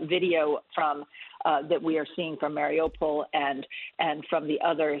 The video from that we are seeing from Mariupol and from the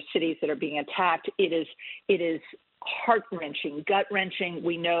other cities that are being attacked, it is heart-wrenching, gut-wrenching.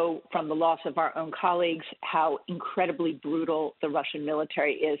 We know from the loss of our own colleagues how incredibly brutal the Russian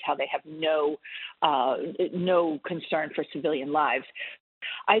military is, how they have no concern for civilian lives.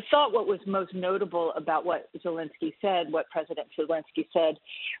 I thought what was most notable about what Zelensky said, what President Zelensky said,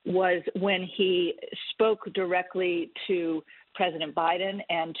 was when he spoke directly to President Biden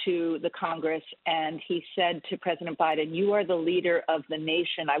and to the Congress, and he said to President Biden, "You are the leader of the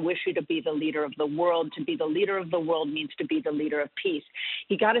nation. I wish you to be the leader of the world. To be the leader of the world means to be the leader of peace."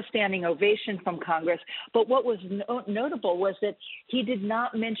 He got a standing ovation from Congress, but what was notable was that he did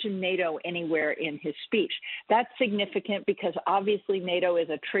not mention NATO anywhere in his speech. That's significant because obviously NATO is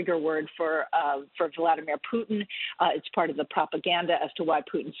a trigger word for Vladimir Putin. It's part of the propaganda as to why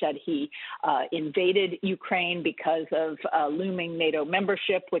Putin said he invaded Ukraine because of looming NATO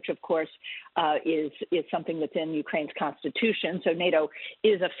membership, which of course is something that's in Ukraine's constitution. So NATO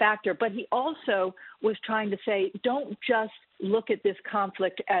is a factor. But he also was trying to say, don't just look at this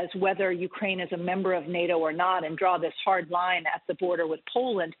conflict as whether Ukraine is a member of NATO or not and draw this hard line at the border with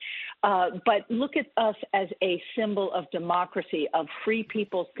Poland, but look at us as a symbol of democracy, of free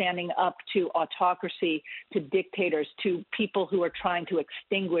people standing up to autocracy, to dictators, to people who are trying to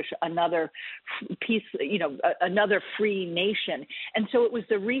extinguish another piece, another free nation. And so it was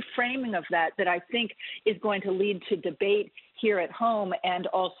the reframing of that I think is going to lead to debate here at home and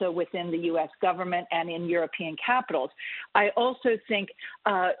also within the U.S. government and in European capitals. I also think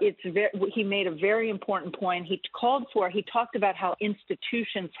he made a very important point. He talked about how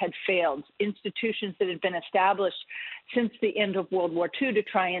institutions had failed, institutions that had been established since the end of World War II to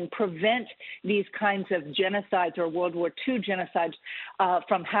try and prevent these kinds of genocides or World War II genocides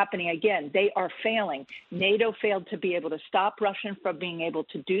from happening again. They are failing. NATO failed to be able to stop Russia from being able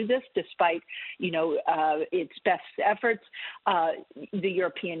to do this despite, its best efforts. The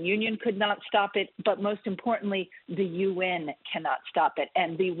European Union could not stop it, but most importantly, the UN cannot stop it.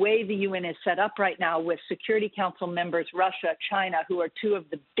 And the way the UN is set up right now with Security Council members, Russia, China, who are two of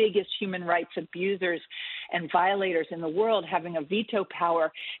the biggest human rights abusers and violators in the world, having a veto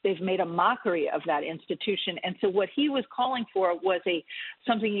power, they've made a mockery of that institution. And so what he was calling for was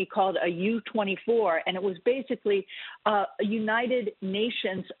something he called a U-24, and it was basically a United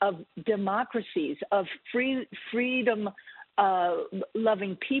Nations of democracies, of freedom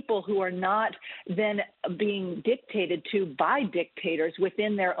loving people who are not then being dictated to by dictators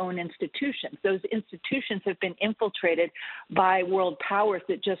within their own institutions. Those institutions have been infiltrated by world powers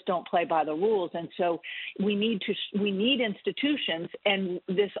that just don't play by the rules. And so we need institutions, and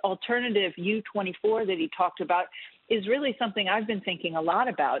this alternative U-24 that he talked about is really something I've been thinking a lot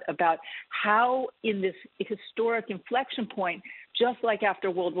about how in this historic inflection point, just like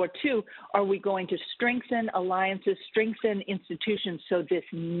after World War II, are we going to strengthen alliances, strengthen institutions so this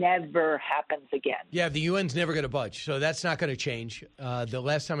never happens again? Yeah, the UN's never going to budge, so that's not going to change. The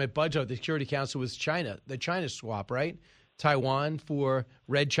last time it budged out the Security Council was China, the China swap, right? Taiwan for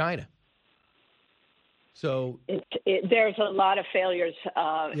Red China. So there's a lot of failures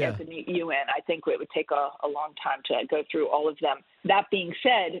at the UN. I think it would take a long time to go through all of them. That being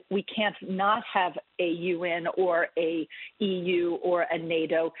said, we can't not have a UN or a EU or a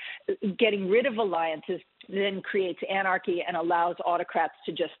NATO. Getting rid of alliances then creates anarchy and allows autocrats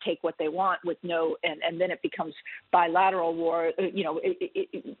to just take what they want with and then it becomes bilateral war.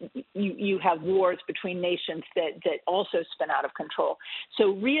 You have wars between nations that also spin out of control.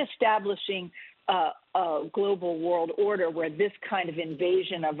 So reestablishing a global world order where this kind of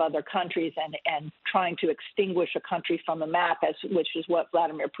invasion of other countries and trying to extinguish a country from the map, which is what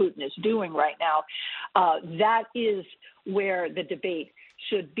Vladimir Putin is doing right now, that is where the debate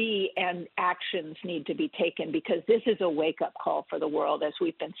should be and actions need to be taken, because this is a wake-up call for the world, as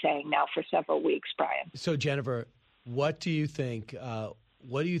we've been saying now for several weeks, Brian. So, Jennifer, what do you think?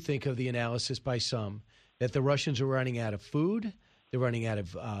 What do you think of the analysis by some that the Russians are running out of food? They're running out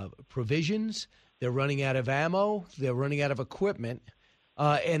of provisions. They're running out of ammo. They're running out of equipment.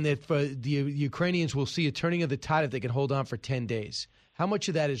 And that the Ukrainians will see a turning of the tide if they can hold on for 10 days. How much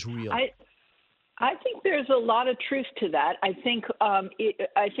of that is real? I think there's a lot of truth to that. I think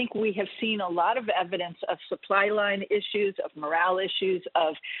we have seen a lot of evidence of supply line issues, of morale issues,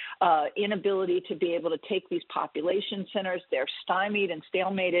 of inability to be able to take these population centers. They're stymied and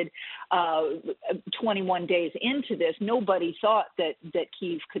stalemated 21 days into this. Nobody thought that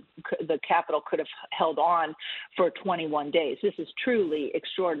Kyiv the capital could have held on for 21 days. This is truly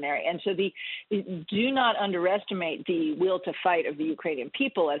extraordinary. And so do not underestimate the will to fight of the Ukrainian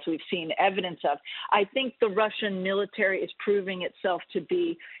people, as we've seen evidence of. I think the Russian military is proving itself to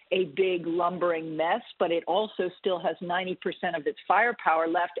be a big lumbering mess, but it also still has 90% of its firepower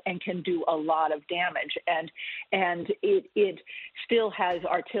left and can do a lot of damage. And it still has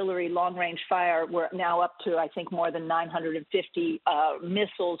artillery, long-range fire. We're now up to, I think, more than 950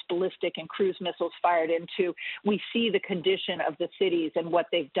 missiles, ballistic and cruise missiles fired into. We see the condition of the cities and what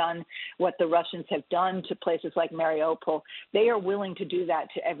they've done, what the Russians have done to places like Mariupol. They are willing to do that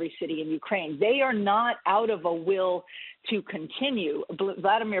to every city in Ukraine. They are not out of a will to continue.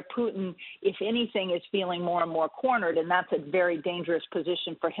 Vladimir Putin, if anything, is feeling more and more cornered, and that's a very dangerous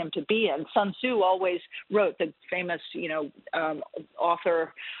position for him to be in. Sun Tzu always wrote, the famous,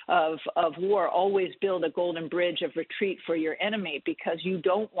 author of war, always build a golden bridge of retreat for your enemy, because you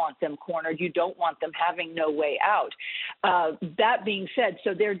don't want them cornered. You don't want them having no way out. That being said,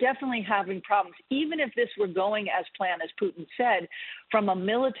 so they're definitely having problems. Even if this were going as planned, as Putin said, from a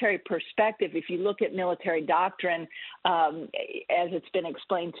military perspective, if you look at military doctrine, as it's been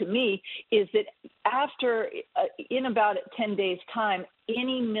explained to me, is that after, in about 10 days' time,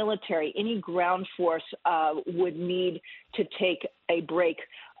 any military, any ground force would need to take a break,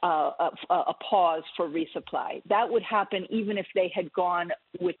 a pause for resupply. That would happen even if they had gone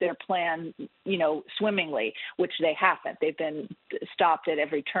with their plan, swimmingly, which they haven't. They've been stopped at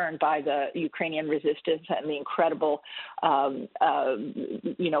every turn by the Ukrainian resistance and the incredible,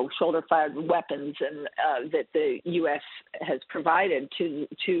 shoulder-fired weapons and that the U.S. has provided to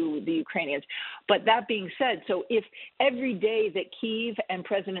the Ukrainians. But that being said, so if every day that Kyiv and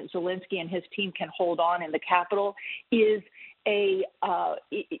President Zelensky and his team can hold on in the capital is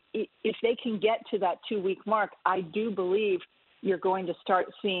if they can get to that 2-week mark, I do believe you're going to start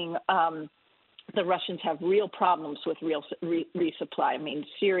seeing the Russians have real problems with resupply. I mean,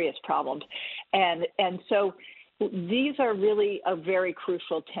 serious problems. And so these are really a very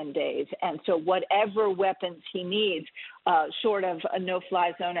crucial 10 days. And so whatever weapons he needs, short of a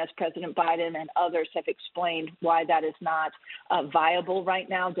no-fly zone, as President Biden and others have explained why that is not viable right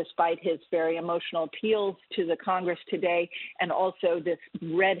now, despite his very emotional appeals to the Congress today, and also this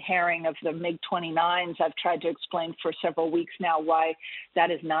red herring of the MiG-29s. I've tried to explain for several weeks now why that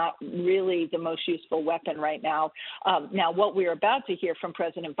is not really the most useful weapon right now. Now, what we're about to hear from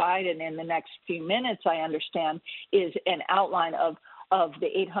President Biden in the next few minutes, I understand, is an outline of the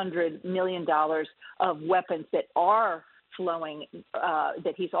 $800 million of weapons that are flowing,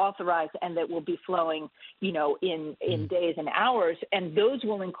 that he's authorized and that will be flowing, in days and hours. And those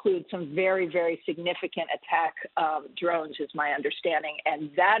will include some very, very significant attack drones, is my understanding. And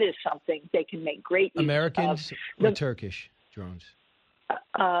that is something they can make great use Americans of. or Turkish drones?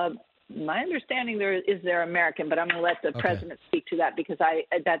 My understanding they're American, but I'm going to let the president speak to that, because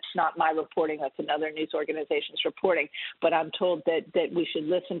that's not my reporting. That's another news organization's reporting. But I'm told that we should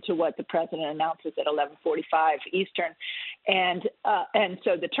listen to what the president announces at 11:45 Eastern. And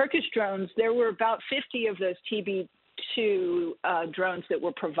so the Turkish drones, there were about 50 of those TB2 drones that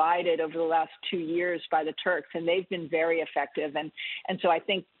were provided over the last 2 years by the Turks, and they've been very effective. And so I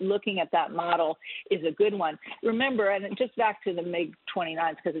think looking at that model is a good one. Remember, and just back to the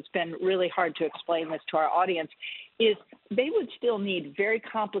MiG-29s, because it's been really hard to explain this to our audience, is they would still need very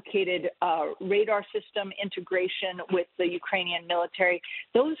complicated radar system integration with the Ukrainian military.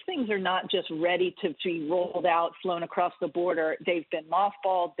 Those things are not just ready to be rolled out, flown across the border. They've been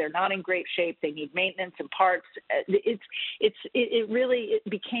mothballed. They're not in great shape. They need maintenance and parts. It really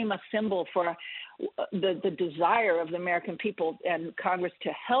became a symbol for the desire of the American people and Congress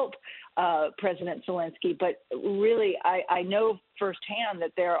to help President Zelensky. But really, I know firsthand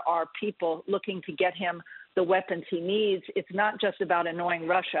that there are people looking to get him the weapons he needs. It's not just about annoying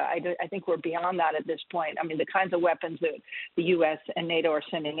Russia. I think we're beyond that at this point. I mean, the kinds of weapons that the U.S. and NATO are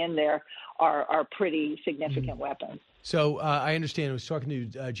sending in there are pretty significant weapons. So I understand. I was talking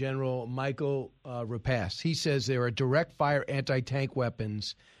to General Michael Rapace. He says there are direct fire anti-tank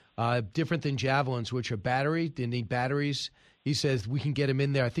weapons, different than javelins, which are battery. They need batteries. He says we can get them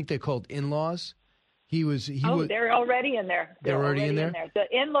in there. I think they're called in-laws. They're already in there. They're already in there? The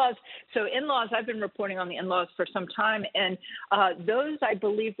in-laws. So in-laws, I've been reporting on the in-laws for some time, and those, I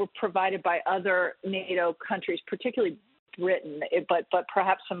believe, were provided by other NATO countries, particularly Britain, but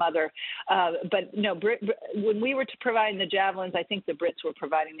perhaps some other. But no, when we were providing the javelins, I think the Brits were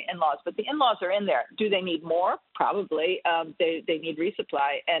providing the in-laws. But the in-laws are in there. Do they need more? Probably. They need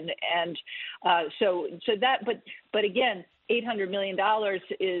resupply, and so that. But again, $800 million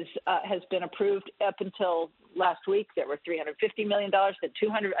has been approved up until last week. There were $350 million, then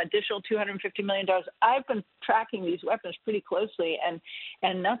additional $250 million. I've been tracking these weapons pretty closely, and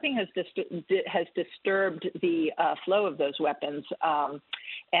nothing has disturbed the flow of those weapons.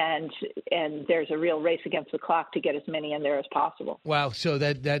 And there's a real race against the clock to get as many in there as possible. Wow, so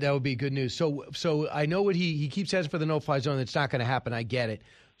that would be good news. So I know what he keeps asking for the no-fly zone. That's not going to happen. I get it.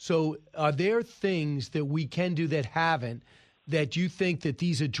 So are there things that we can do that haven't, that you think that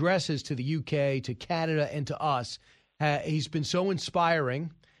these addresses to the UK, to Canada, and to us, he's been so inspiring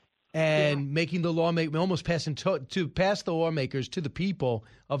and making the lawmaker, almost pass the lawmakers to the people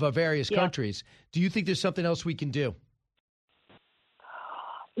of our various countries. Do you think there's something else we can do?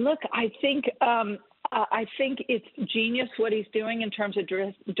 Look, I think it's genius what he's doing in terms of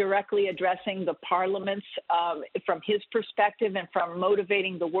directly addressing the parliaments from his perspective and from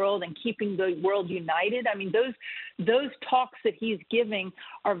motivating the world and keeping the world united. I mean, those talks that he's giving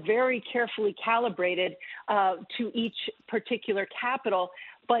are very carefully calibrated to each particular capital,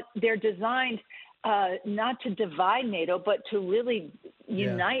 but they're designed not to divide NATO, but to really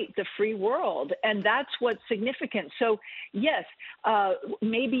unite the free world. And that's what's significant. So, yes,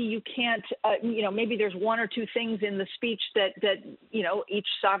 maybe you can't, maybe there's one or two things in the speech that each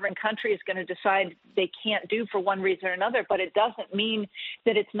sovereign country is going to decide they can't do for one reason or another, but it doesn't mean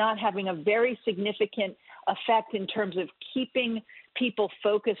that it's not having a very significant effect in terms of keeping people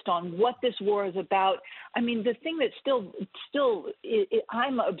focused on what this war is about. I mean, the thing that still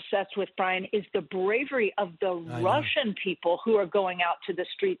I'm obsessed with, Brian, is the bravery of the Russian people who are going out to the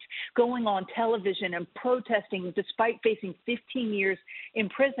streets, going on television and protesting despite facing 15 years in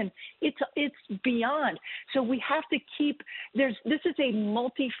prison. It's beyond. So we have to keep this is a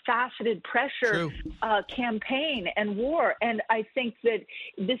multifaceted pressure campaign and war. And I think that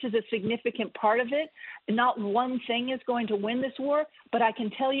this is a significant part of it. Not one thing is going to win this war, but I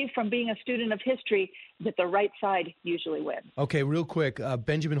can tell you from being a student of history that the right side usually wins. Okay, real quick,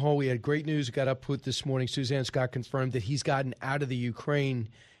 Benjamin Hall, we had great news, got up with this morning. Suzanne Scott confirmed that he's gotten out of the Ukraine.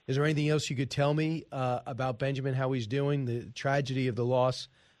 Is there anything else you could tell me about Benjamin, how he's doing, the tragedy of the loss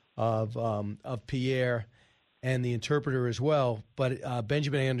of Pierre and the interpreter as well? But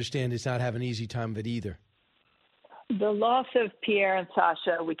Benjamin, I understand, is not having an easy time of it either. The loss of Pierre and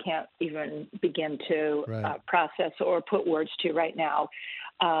Sasha, we can't even begin to process or put words to right now.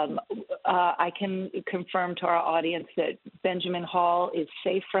 I can confirm to our audience that Benjamin Hall is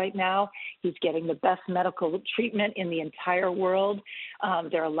safe right now. He's getting the best medical treatment in the entire world.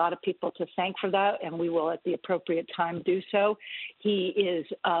 There are a lot of people to thank for that, and we will at the appropriate time do so. He is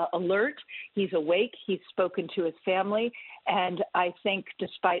alert. He's awake. He's spoken to his family. And I think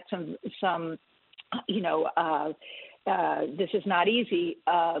despite some this is not easy,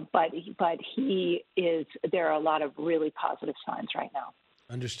 but he is. There are a lot of really positive signs right now.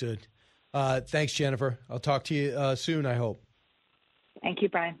 Understood. Thanks, Jennifer. I'll talk to you soon, I hope. Thank you,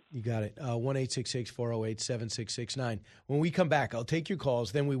 Brian. You got it. 1-866-408-7669. When we come back, I'll take your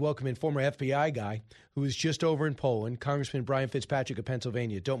calls. Then we welcome in former FBI guy who is just over in Poland, Congressman Brian Fitzpatrick of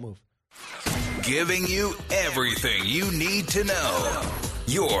Pennsylvania. Don't move. Giving you everything you need to know.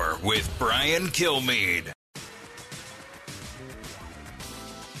 You're with Brian Kilmeade.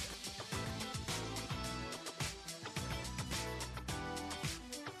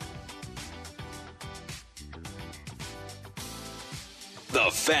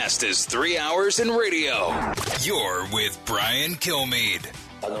 The fastest 3 hours in radio. You're with Brian Kilmeade.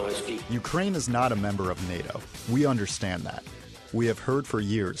 Ukraine is not a member of NATO. We understand that. We have heard for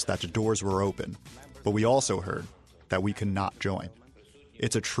years that the doors were open, but we also heard that we cannot join.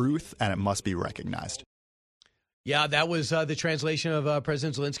 It's a truth, and it must be recognized. Yeah, that was the translation of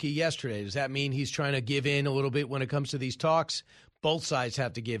President Zelensky yesterday. Does that mean he's trying to give in a little bit when it comes to these talks? Both sides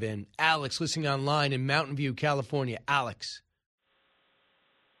have to give in. Alex, listening online in Mountain View, California. Alex.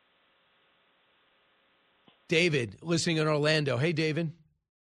 David, listening in Orlando. Hey, David.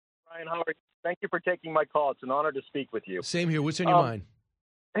 Brian, how are you? Thank you for taking my call. It's an honor to speak with you. Same here. What's on your mind?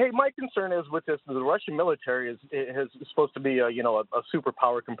 Hey, my concern is with this. The Russian military is supposed to be a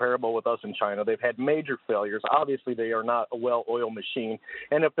superpower comparable with us in China. They've had major failures. Obviously, they are not a well-oiled machine.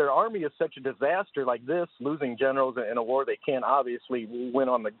 And if their army is such a disaster like this, losing generals in a war they can't obviously win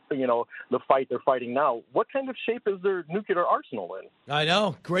on the fight they're fighting now, what kind of shape is their nuclear arsenal in? I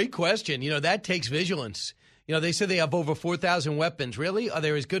know. Great question. That takes vigilance. They said they have over 4,000 weapons. Really? Are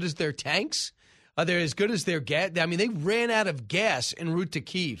they as good as their tanks? Are they as good as their gas? I mean, they ran out of gas en route to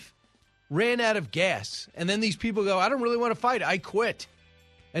Kyiv. Ran out of gas. And then these people go, I don't really want to fight. I quit.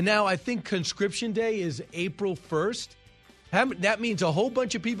 And now I think conscription day is April 1st. That means a whole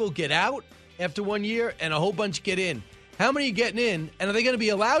bunch of people get out after 1 year and a whole bunch get in. How many are getting in, and are they going to be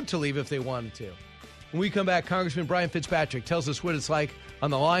allowed to leave if they wanted to? When we come back, Congressman Brian Fitzpatrick tells us what it's like on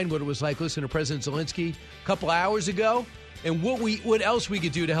the line, what it was like listening to President Zelensky a couple hours ago, and what else we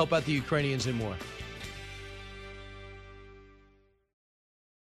could do to help out the Ukrainians and more.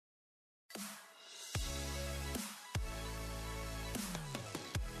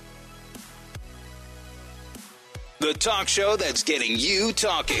 The talk show that's getting you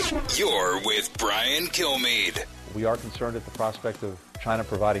talking. You're with Brian Kilmeade. We are concerned at the prospect of China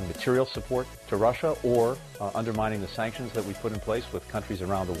providing material support to Russia or undermining the sanctions that we put in place with countries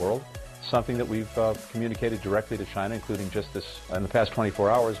around the world. Something that we've communicated directly to China, including just this in the past 24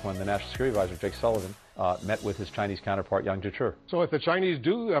 hours when the National Security Advisor, Jake Sullivan, met with his Chinese counterpart, Yang Jiechi. So if the Chinese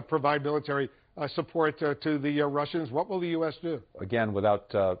do provide military support to the Russians, what will the U.S. do? Again,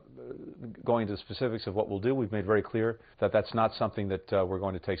 without going into the specifics of what we'll do, we've made very clear that that's not something that we're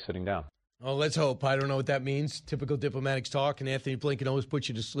going to take sitting down. Oh, let's hope. I don't know what that means. Typical diplomatics talk, and Anthony Blinken always puts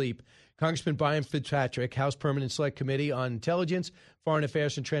you to sleep. Congressman Brian Fitzpatrick, House Permanent Select Committee on Intelligence, Foreign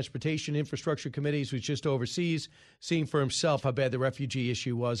Affairs and Transportation, Infrastructure Committees, was just overseas, seeing for himself how bad the refugee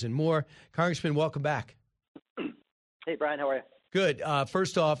issue was and more. Congressman, welcome back. Hey, Brian, how are you? Good.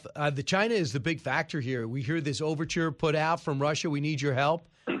 First off, the China is the big factor here. We hear this overture put out from Russia. We need your help.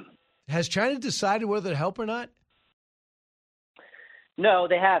 Has China decided whether to help or not? No,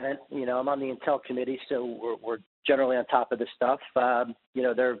 they haven't. You know, I'm on the Intel Committee, so we're generally on top of this stuff. You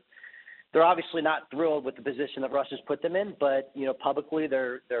know, they're obviously not thrilled with the position that Russia's put them in, but you know, publicly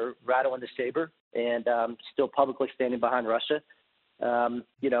they're rattling the saber and still publicly standing behind Russia.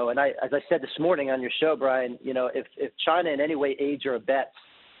 You know, and as I said this morning on your show, Brian, you know, if China in any way aids or abets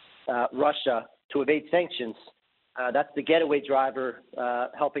Russia to evade sanctions, that's the getaway driver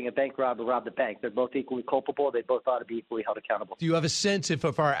helping a bank robber rob the bank. They're both equally culpable. They both ought to be equally held accountable. Do you have a sense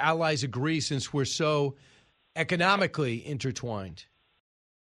if our allies agree, since we're so economically intertwined?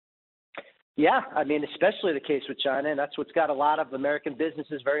 Yeah, I mean, especially the case with China, and that's what's got a lot of American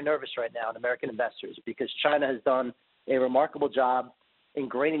businesses very nervous right now, and American investors, because China has done a remarkable job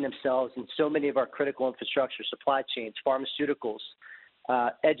ingraining themselves in so many of our critical infrastructure, supply chains, pharmaceuticals,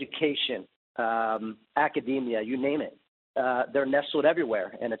 education, academia, you name it. They're nestled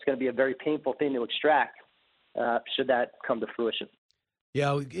everywhere, and it's going to be a very painful thing to extract should that come to fruition.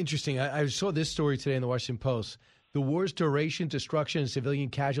 Yeah, interesting. I saw this story today in the Washington Post. The war's duration, destruction, and civilian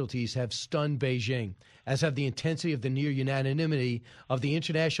casualties have stunned Beijing, as have the intensity of the near unanimity of the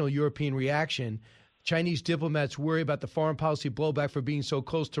international European reaction. Chinese diplomats worry about the foreign policy blowback for being so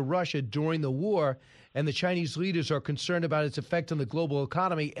close to Russia during the war, and the Chinese leaders are concerned about its effect on the global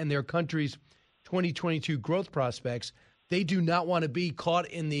economy and their country's 2022 growth prospects. They do not want to be caught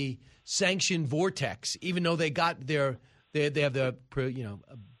in the sanction vortex, even though they have the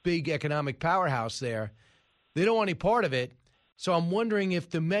a big economic powerhouse there. They don't want any part of it. So I'm wondering if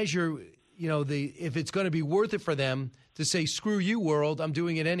the measure, if it's going to be worth it for them to say, screw you, world, I'm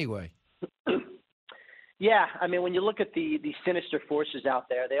doing it anyway. Yeah, I mean, when you look at the sinister forces out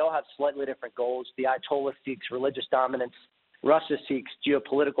there, they all have slightly different goals. The Ayatollah seeks religious dominance. Russia seeks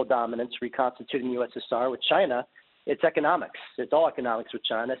geopolitical dominance, reconstituting the USSR. With China, it's economics. It's all economics with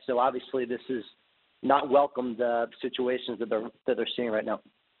China. So obviously this is not welcomed situations that they're seeing right now.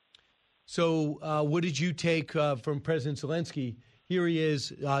 So what did you take from President Zelensky? Here he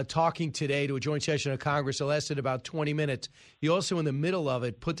is talking today to a joint session of Congress. It lasted about 20 minutes. He also, in the middle of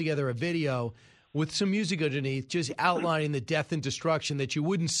it, put together a video with some music underneath, just outlining the death and destruction that you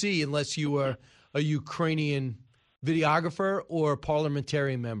wouldn't see unless you were a Ukrainian videographer or a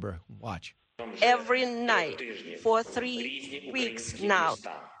parliamentarian member. Watch. Every night for 3 weeks now,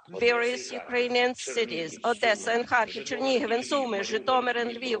 various Ukrainian cities, Odessa and Kharkiv, Chernihiv and Sumy, Zhytomyr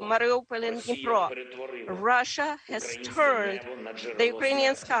and Lviv, Mariupol and Dnipro, Russia has turned the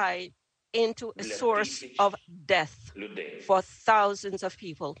Ukrainian sky into a source of death for thousands of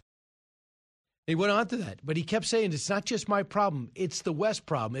people. He went on to that, but he kept saying, it's not just my problem, it's the West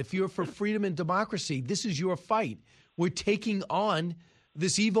problem. If you're for freedom and democracy, this is your fight. We're taking on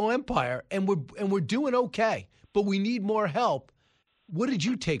this evil empire, and we're doing okay, but we need more help. What did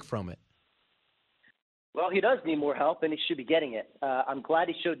you take from it? Well, he does need more help, and he should be getting it. I'm glad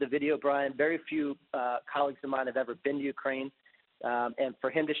he showed the video, Brian. Very few colleagues of mine have ever been to Ukraine, and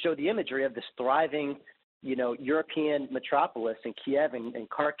for him to show the imagery of this thriving, European metropolis in Kiev and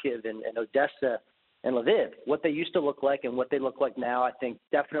Kharkiv and Odessa and Lviv, what they used to look like and what they look like now, I think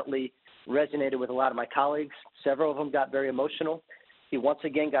definitely resonated with a lot of my colleagues. Several of them got very emotional. He once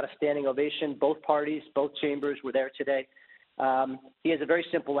again got a standing ovation. Both parties, both chambers were there today. He has a very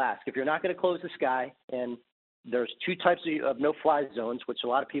simple ask. If you're not going to close the sky, and there's two types of no-fly zones, which a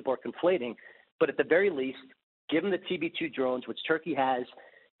lot of people are conflating, but at the very least, give him the TB2 drones, which Turkey has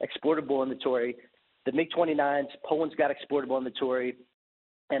exportable inventory. The MiG-29s, Poland's got exportable inventory.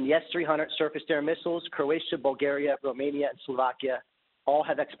 And the S-300 surface-to-air missiles, Croatia, Bulgaria, Romania, and Slovakia all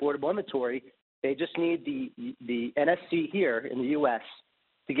have exportable inventory. They just need the NSC here in the U.S.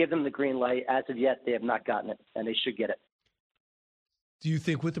 to give them the green light. As of yet, they have not gotten it, and they should get it. Do you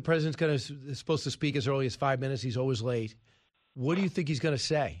think with the president's supposed to speak as early as 5 minutes, he's always late, what do you think he's going to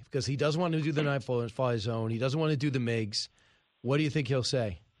say? Because he doesn't want to do the no-fly zone. He doesn't want to do the MiGs. What do you think he'll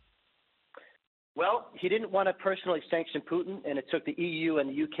say? Well, he didn't want to personally sanction Putin, and it took the EU and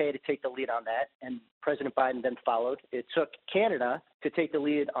the UK to take the lead on that, and President Biden then followed. It took Canada to take the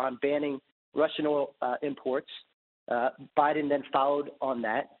lead on banning Russian oil imports. Biden then followed on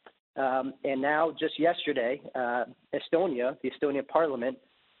that. And now, just yesterday, Estonia, the Estonian parliament,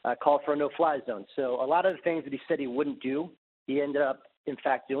 called for a no-fly zone. So a lot of the things that he said he wouldn't do, he ended up, in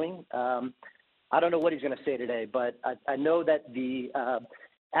fact, doing. I don't know what he's going to say today, but I know that the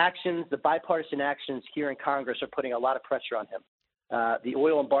actions, the bipartisan actions here in Congress are putting a lot of pressure on him. The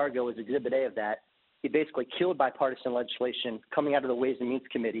oil embargo is Exhibit A of that. He basically killed bipartisan legislation coming out of the Ways and Means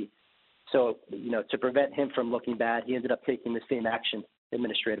Committee. So, to prevent him from looking bad, he ended up taking the same action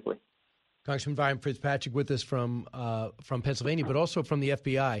administratively. Congressman Brian Fitzpatrick with us from Pennsylvania, but also from the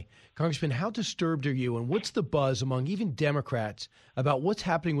FBI. Congressman, how disturbed are you, and what's the buzz among even Democrats about what's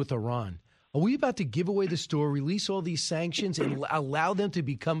happening with Iran? Are we about to give away the store, release all these sanctions, and allow them to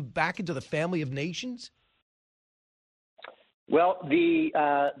become back into the family of nations? Well, the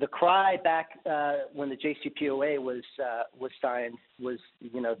cry back when the JCPOA was signed was,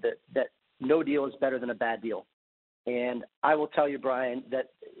 that no deal is better than a bad deal. And I will tell you, Brian,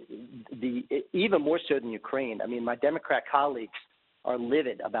 that even more so than Ukraine, I mean, my Democrat colleagues are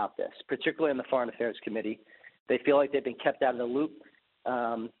livid about this, particularly in the Foreign Affairs Committee. They feel like they've been kept out of the loop.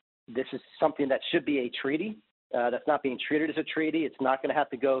 This is something that should be a treaty. That's not being treated as a treaty. It's not going to have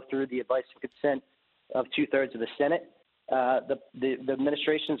to go through the advice and consent of 2/3 of the Senate. The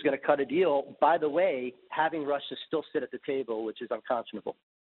administration is going to cut a deal, by the way, having Russia still sit at the table, which is unconscionable.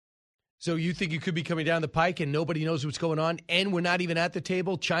 So you think it could be coming down the pike and nobody knows what's going on, and we're not even at the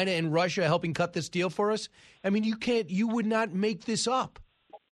table? China and Russia helping cut this deal for us? I mean, you would not make this up.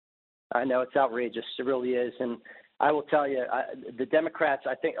 I know, it's outrageous. It really is. And I will tell you, the Democrats,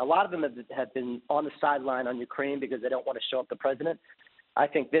 I think a lot of them have been on the sideline on Ukraine because they don't want to show up the president. I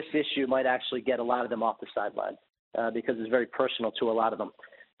think this issue might actually get a lot of them off the sideline because it's very personal to a lot of them.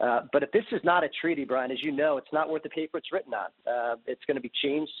 But if this is not a treaty, Brian, as you know, it's not worth the paper it's written on. It's going to be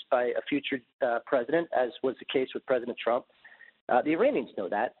changed by a future president, as was the case with President Trump. The Iranians know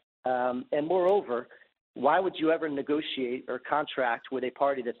that. And moreover, why would you ever negotiate or contract with a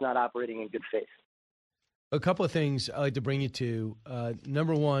party that's not operating in good faith? A couple of things I'd like to bring you to.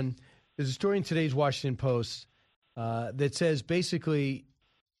 Number one, there's a story in today's Washington Post that says basically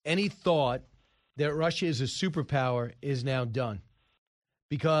any thought that Russia is a superpower is now done.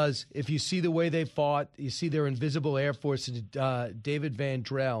 Because if you see the way they fought, you see their invisible Air Force, David Van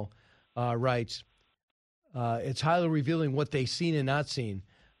Drell writes, it's highly revealing what they've seen and not seen.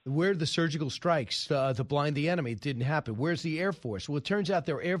 Where are the surgical strikes to blind the enemy? It didn't happen. Where's the Air Force? Well, it turns out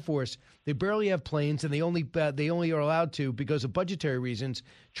their Air Force, they barely have planes, and they only are allowed to, because of budgetary reasons,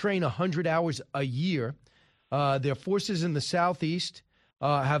 train 100 hours a year. Their forces in the Southeast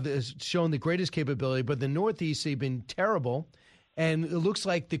have shown the greatest capability, but the Northeast, they've been terrible. And it looks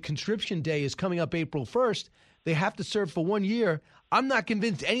like the conscription day is coming up April 1st. They have to serve for 1 year. I'm not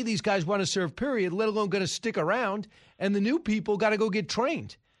convinced any of these guys want to serve, period, let alone going to stick around. And the new people got to go get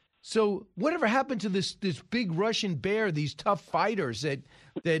trained. So whatever happened to this big Russian bear, these tough fighters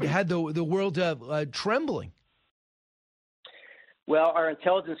that had the world trembling? Well, our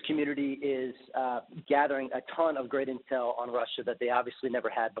intelligence community is gathering a ton of great intel on Russia that they obviously never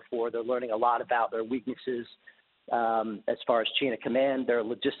had before. They're learning a lot about their weaknesses as far as chain of command. They're a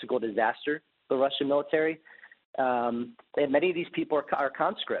logistical disaster, the Russian military. And many of these people are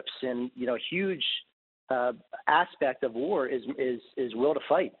conscripts, and, a huge aspect of war is will to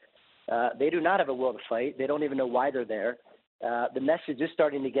fight. They do not have a will to fight. They don't even know why they're there. The message is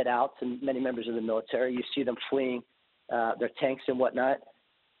starting to get out to many members of the military. You see them fleeing their tanks and whatnot.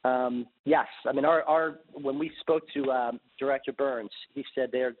 Yes, I mean, when we spoke to Director Burns, he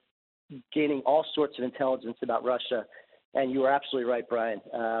said they're gaining all sorts of intelligence about Russia. And you are absolutely right, Brian.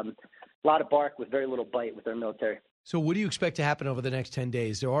 A lot of bark with very little bite with their military. So what do you expect to happen over the next 10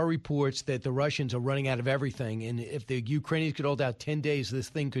 days? There are reports that the Russians are running out of everything, and if the Ukrainians could hold out 10 days, this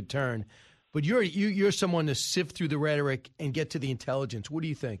thing could turn. But you're someone to sift through the rhetoric and get to the intelligence. What do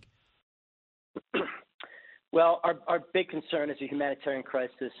you think? Well, our big concern is a humanitarian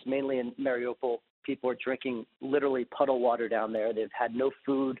crisis, mainly in Mariupol. People are drinking literally puddle water down there. They've had no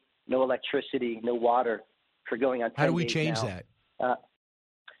food, no electricity, no water for going on 10 days now. How do we change that?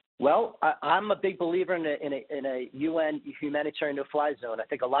 Well, I'm a big believer in a UN humanitarian no-fly zone. I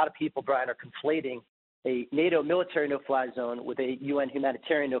think a lot of people, Brian, are conflating a NATO military no-fly zone with a UN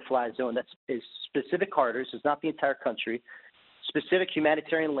humanitarian no-fly zone that is specific corridors. It's not the entire country. Specific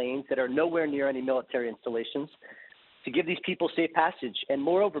humanitarian lanes that are nowhere near any military installations to give these people safe passage. And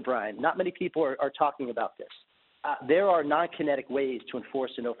moreover, Brian, not many people are talking about this. There are non-kinetic ways to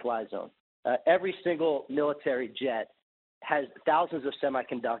enforce a no-fly zone. Every single military jet has thousands of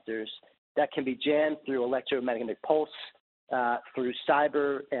semiconductors that can be jammed through electromagnetic pulse, through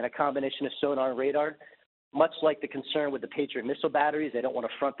cyber, and a combination of sonar and radar. Much like the concern with the Patriot missile batteries, they don't want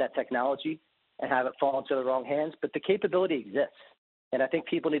to front that technology and have it fall into the wrong hands. But the capability exists. And I think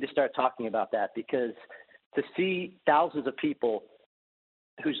people need to start talking about that, because to see thousands of people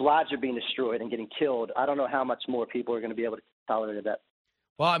whose lives are being destroyed and getting killed, I don't know how much more people are going to be able to tolerate that.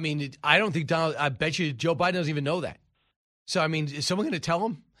 Well, I mean, I don't think I bet you Joe Biden doesn't even know that. So, I mean, is someone going to tell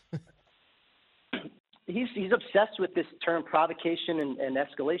him? He's obsessed with this term provocation and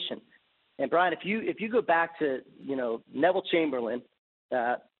escalation. And Brian, if you go back to Neville Chamberlain,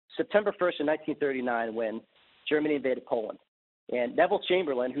 September 1st of 1939, when Germany invaded Poland, and Neville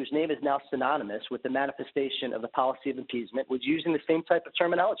Chamberlain, whose name is now synonymous with the manifestation of the policy of appeasement, was using the same type of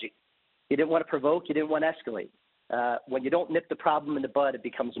terminology. He didn't want to provoke. He didn't want to escalate. When you don't nip the problem in the bud, it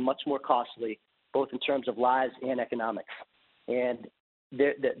becomes much more costly, both in terms of lives and economics. And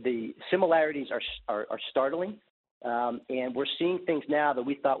the similarities are startling, and we're seeing things now that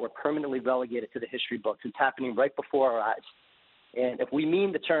we thought were permanently relegated to the history books. It's happening right before our eyes. And if we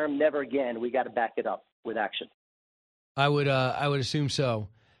mean the term never again, we got to back it up with action. I would assume so.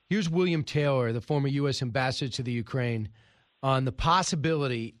 Here's William Taylor, the former U.S. ambassador to the Ukraine, on the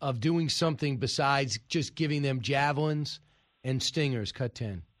possibility of doing something besides just giving them javelins and stingers. Cut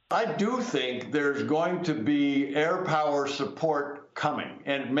 10. I do think there's going to be air power support coming,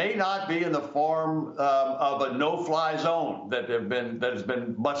 and it may not be in the form of a no-fly zone that has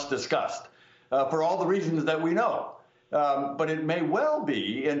been much discussed for all the reasons that we know. But it may well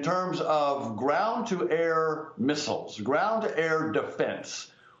be in terms of ground-to-air missiles, ground-to-air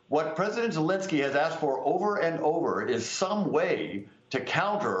defense. What President Zelensky has asked for over and over is some way to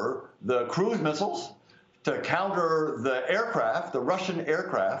counter the cruise missiles, to counter the aircraft, the Russian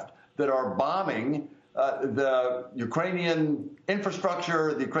aircraft that are bombing the Ukrainian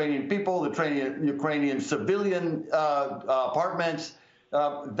infrastructure, the Ukrainian people, the Ukrainian civilian apartments.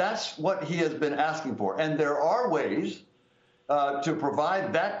 That's what he has been asking for. And there are ways to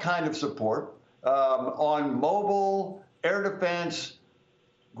provide that kind of support on mobile air defense,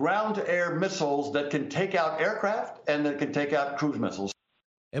 ground-to-air missiles that can take out aircraft and that can take out cruise missiles.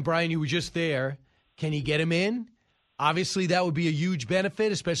 And, Brian, you were just there. Can he get them in? Obviously, that would be a huge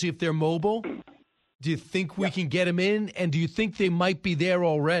benefit, especially if they're mobile. Do you think we can get them in? And do you think they might be there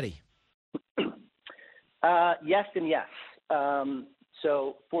already? Yes and yes.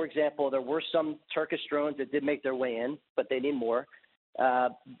 So, for example, there were some Turkish drones that did make their way in, but they need more. I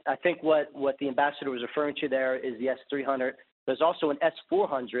think what the ambassador was referring to there is the S-300. There's also an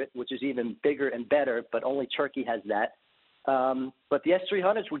S-400, which is even bigger and better, but only Turkey has that. But the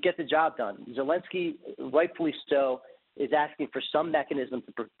S-300s would get the job done. Zelensky, rightfully so, is asking for some mechanism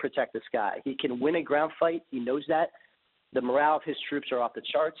to protect the sky. He can win a ground fight. He knows that. The morale of his troops are off the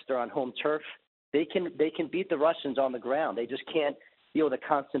charts. They're on home turf. They can beat the Russians on the ground. They just can't deal with a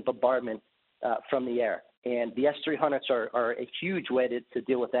constant bombardment from the air. And the S-300s are a huge way to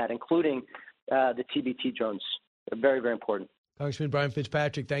deal with that, including the TBT drones. They're very, very important. Congressman Brian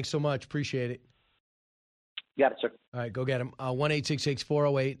Fitzpatrick, thanks so much. Appreciate it. You got it, sir. All right, go get him.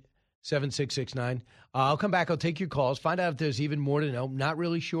 1-866-408-7669. I'll come back. I'll take your calls. Find out if there's even more to know. Not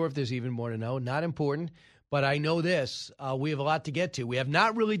really sure if there's even more to know. Not important. But I know this. We have a lot to get to. We have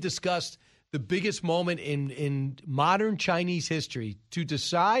not really discussed the biggest moment in modern Chinese history to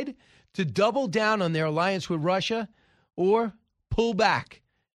decide to double down on their alliance with Russia or pull back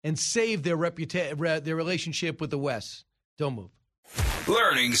and save their relationship with the West. Don't move.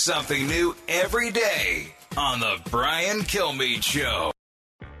 Learning something new every day on the Brian Kilmeade Show.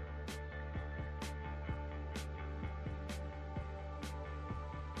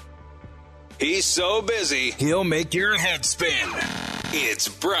 He's so busy, he'll make your head spin. It's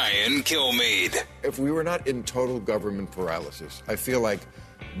Brian Kilmeade. If we were not in total government paralysis, I feel like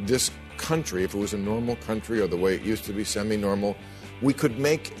this country, if it was a normal country or the way it used to be semi-normal, we could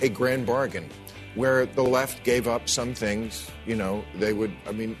make a grand bargain where the left gave up some things,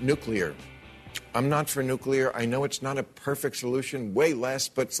 nuclear. I'm not for nuclear. I know it's not a perfect solution, way less,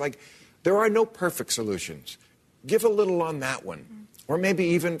 but it's like there are no perfect solutions. Give a little on that one. Or maybe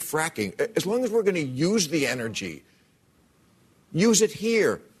even fracking. As long as we're going to use the energy, use it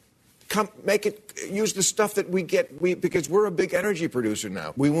here. Use the stuff that we get, because we're a big energy producer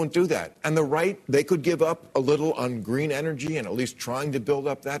now. We won't do that. And the right, they could give up a little on green energy and at least trying to build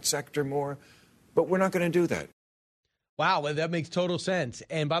up that sector more. But we're not going to do that. Wow, well, that makes total sense.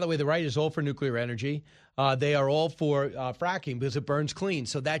 And by the way, the right is all for nuclear energy. They are all for fracking because it burns clean.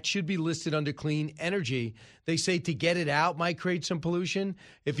 So that should be listed under clean energy. They say to get it out might create some pollution.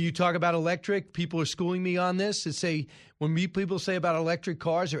 If you talk about electric, people are schooling me on this. To say when people say about electric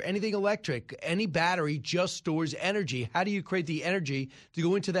cars or anything electric, any battery just stores energy. How do you create the energy to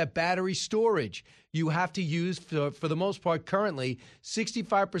go into that battery storage? You have to use, for the most part, currently,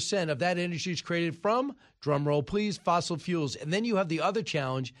 65% of that energy is created from, drum roll please, fossil fuels. And then you have the other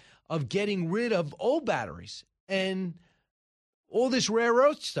challenge of getting rid of old batteries and all this rare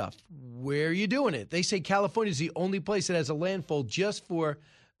earth stuff. Where are you doing it? They say California is the only place that has a landfill just has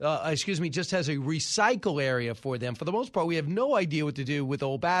a recycle area for them. For the most part, we have no idea what to do with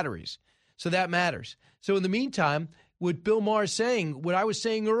old batteries. So that matters. So in the meantime, what Bill Maher is saying, what I was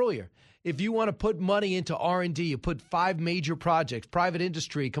saying earlier, if you want to put money into R&D, you put 5 major projects, private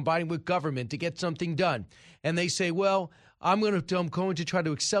industry combining with government to get something done. And they say, well, I'm going to try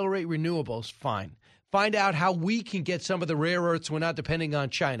to accelerate renewables. Fine. Find out how we can get some of the rare earths. We're not depending on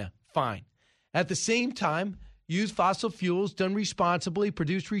China. Fine. At the same time, use fossil fuels done responsibly,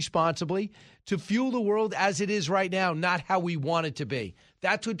 produced responsibly to fuel the world as it is right now, not how we want it to be.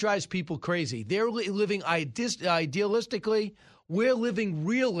 That's what drives people crazy. They're living idealistically. We're living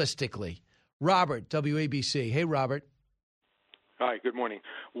realistically. Robert, WABC. Hey, Robert. Hi, good morning.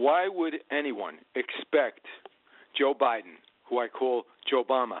 Why would anyone expect Joe Biden, who I call Joe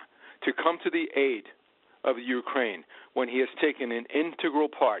Obama, to come to the aid of Ukraine when he has taken an integral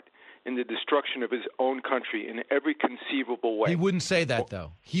part in the destruction of his own country in every conceivable way? He wouldn't say that,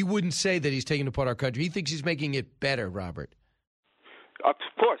 though. He wouldn't say that he's taking apart our country. He thinks he's making it better, Robert. Of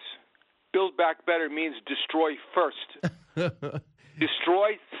course. Build back better means destroy first.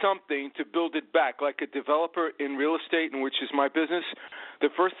 Destroy something to build it back. Like a developer in real estate, which is my business, the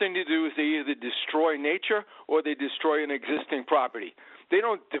first thing to do is they either destroy nature or they destroy an existing property. They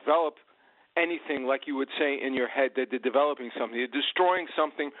don't develop anything like you would say in your head that they're developing something. They're destroying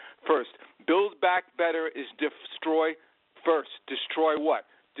something first. Build back better is destroy first. Destroy what?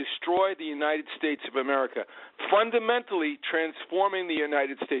 Destroy the United States of America, fundamentally transforming the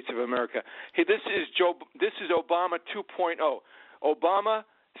United States of America. Hey, this is Obama 2.0. Obama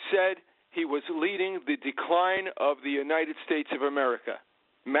said he was leading the decline of the United States of America,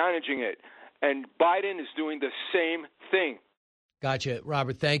 managing it, and Biden is doing the same thing. Gotcha,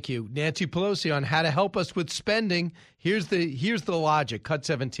 Robert. Thank you. Nancy Pelosi on how to help us with spending. Here's the logic. Cut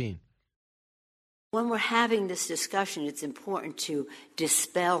 17. When we're having this discussion, it's important to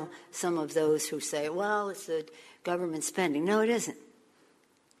dispel some of those who say, well, it's the government spending. No, it isn't.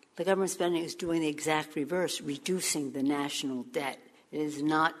 The government spending is doing the exact reverse, reducing the national debt. It is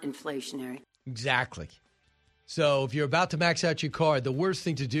not inflationary. Exactly. So if you're about to max out your card, the worst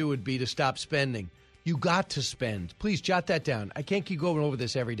thing to do would be to stop spending. You got to spend. Please jot that down. I can't keep going over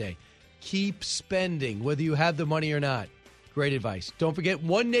this every day. Keep spending, whether you have the money or not. Great advice. Don't forget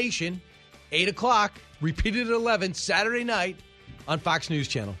One Nation, 8 o'clock, repeated at 11, Saturday night on Fox News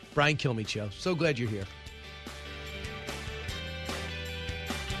Channel. Brian Kilmeade Show. So glad you're here.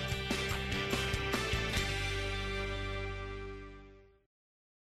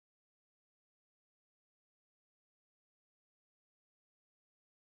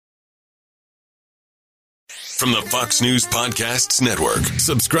 From the Fox News Podcasts Network.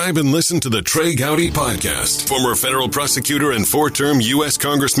 Subscribe and listen to the Trey Gowdy Podcast. Former federal prosecutor and 4-term U.S.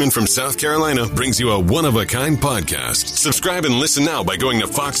 Congressman from South Carolina brings you a one-of-a-kind podcast. Subscribe and listen now by going to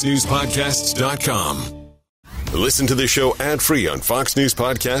foxnewspodcasts.com. Listen to the show ad-free on Fox News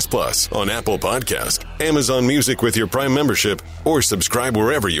Podcast Plus, on Apple Podcast, Amazon Music with your Prime membership, or subscribe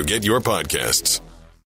wherever you get your podcasts.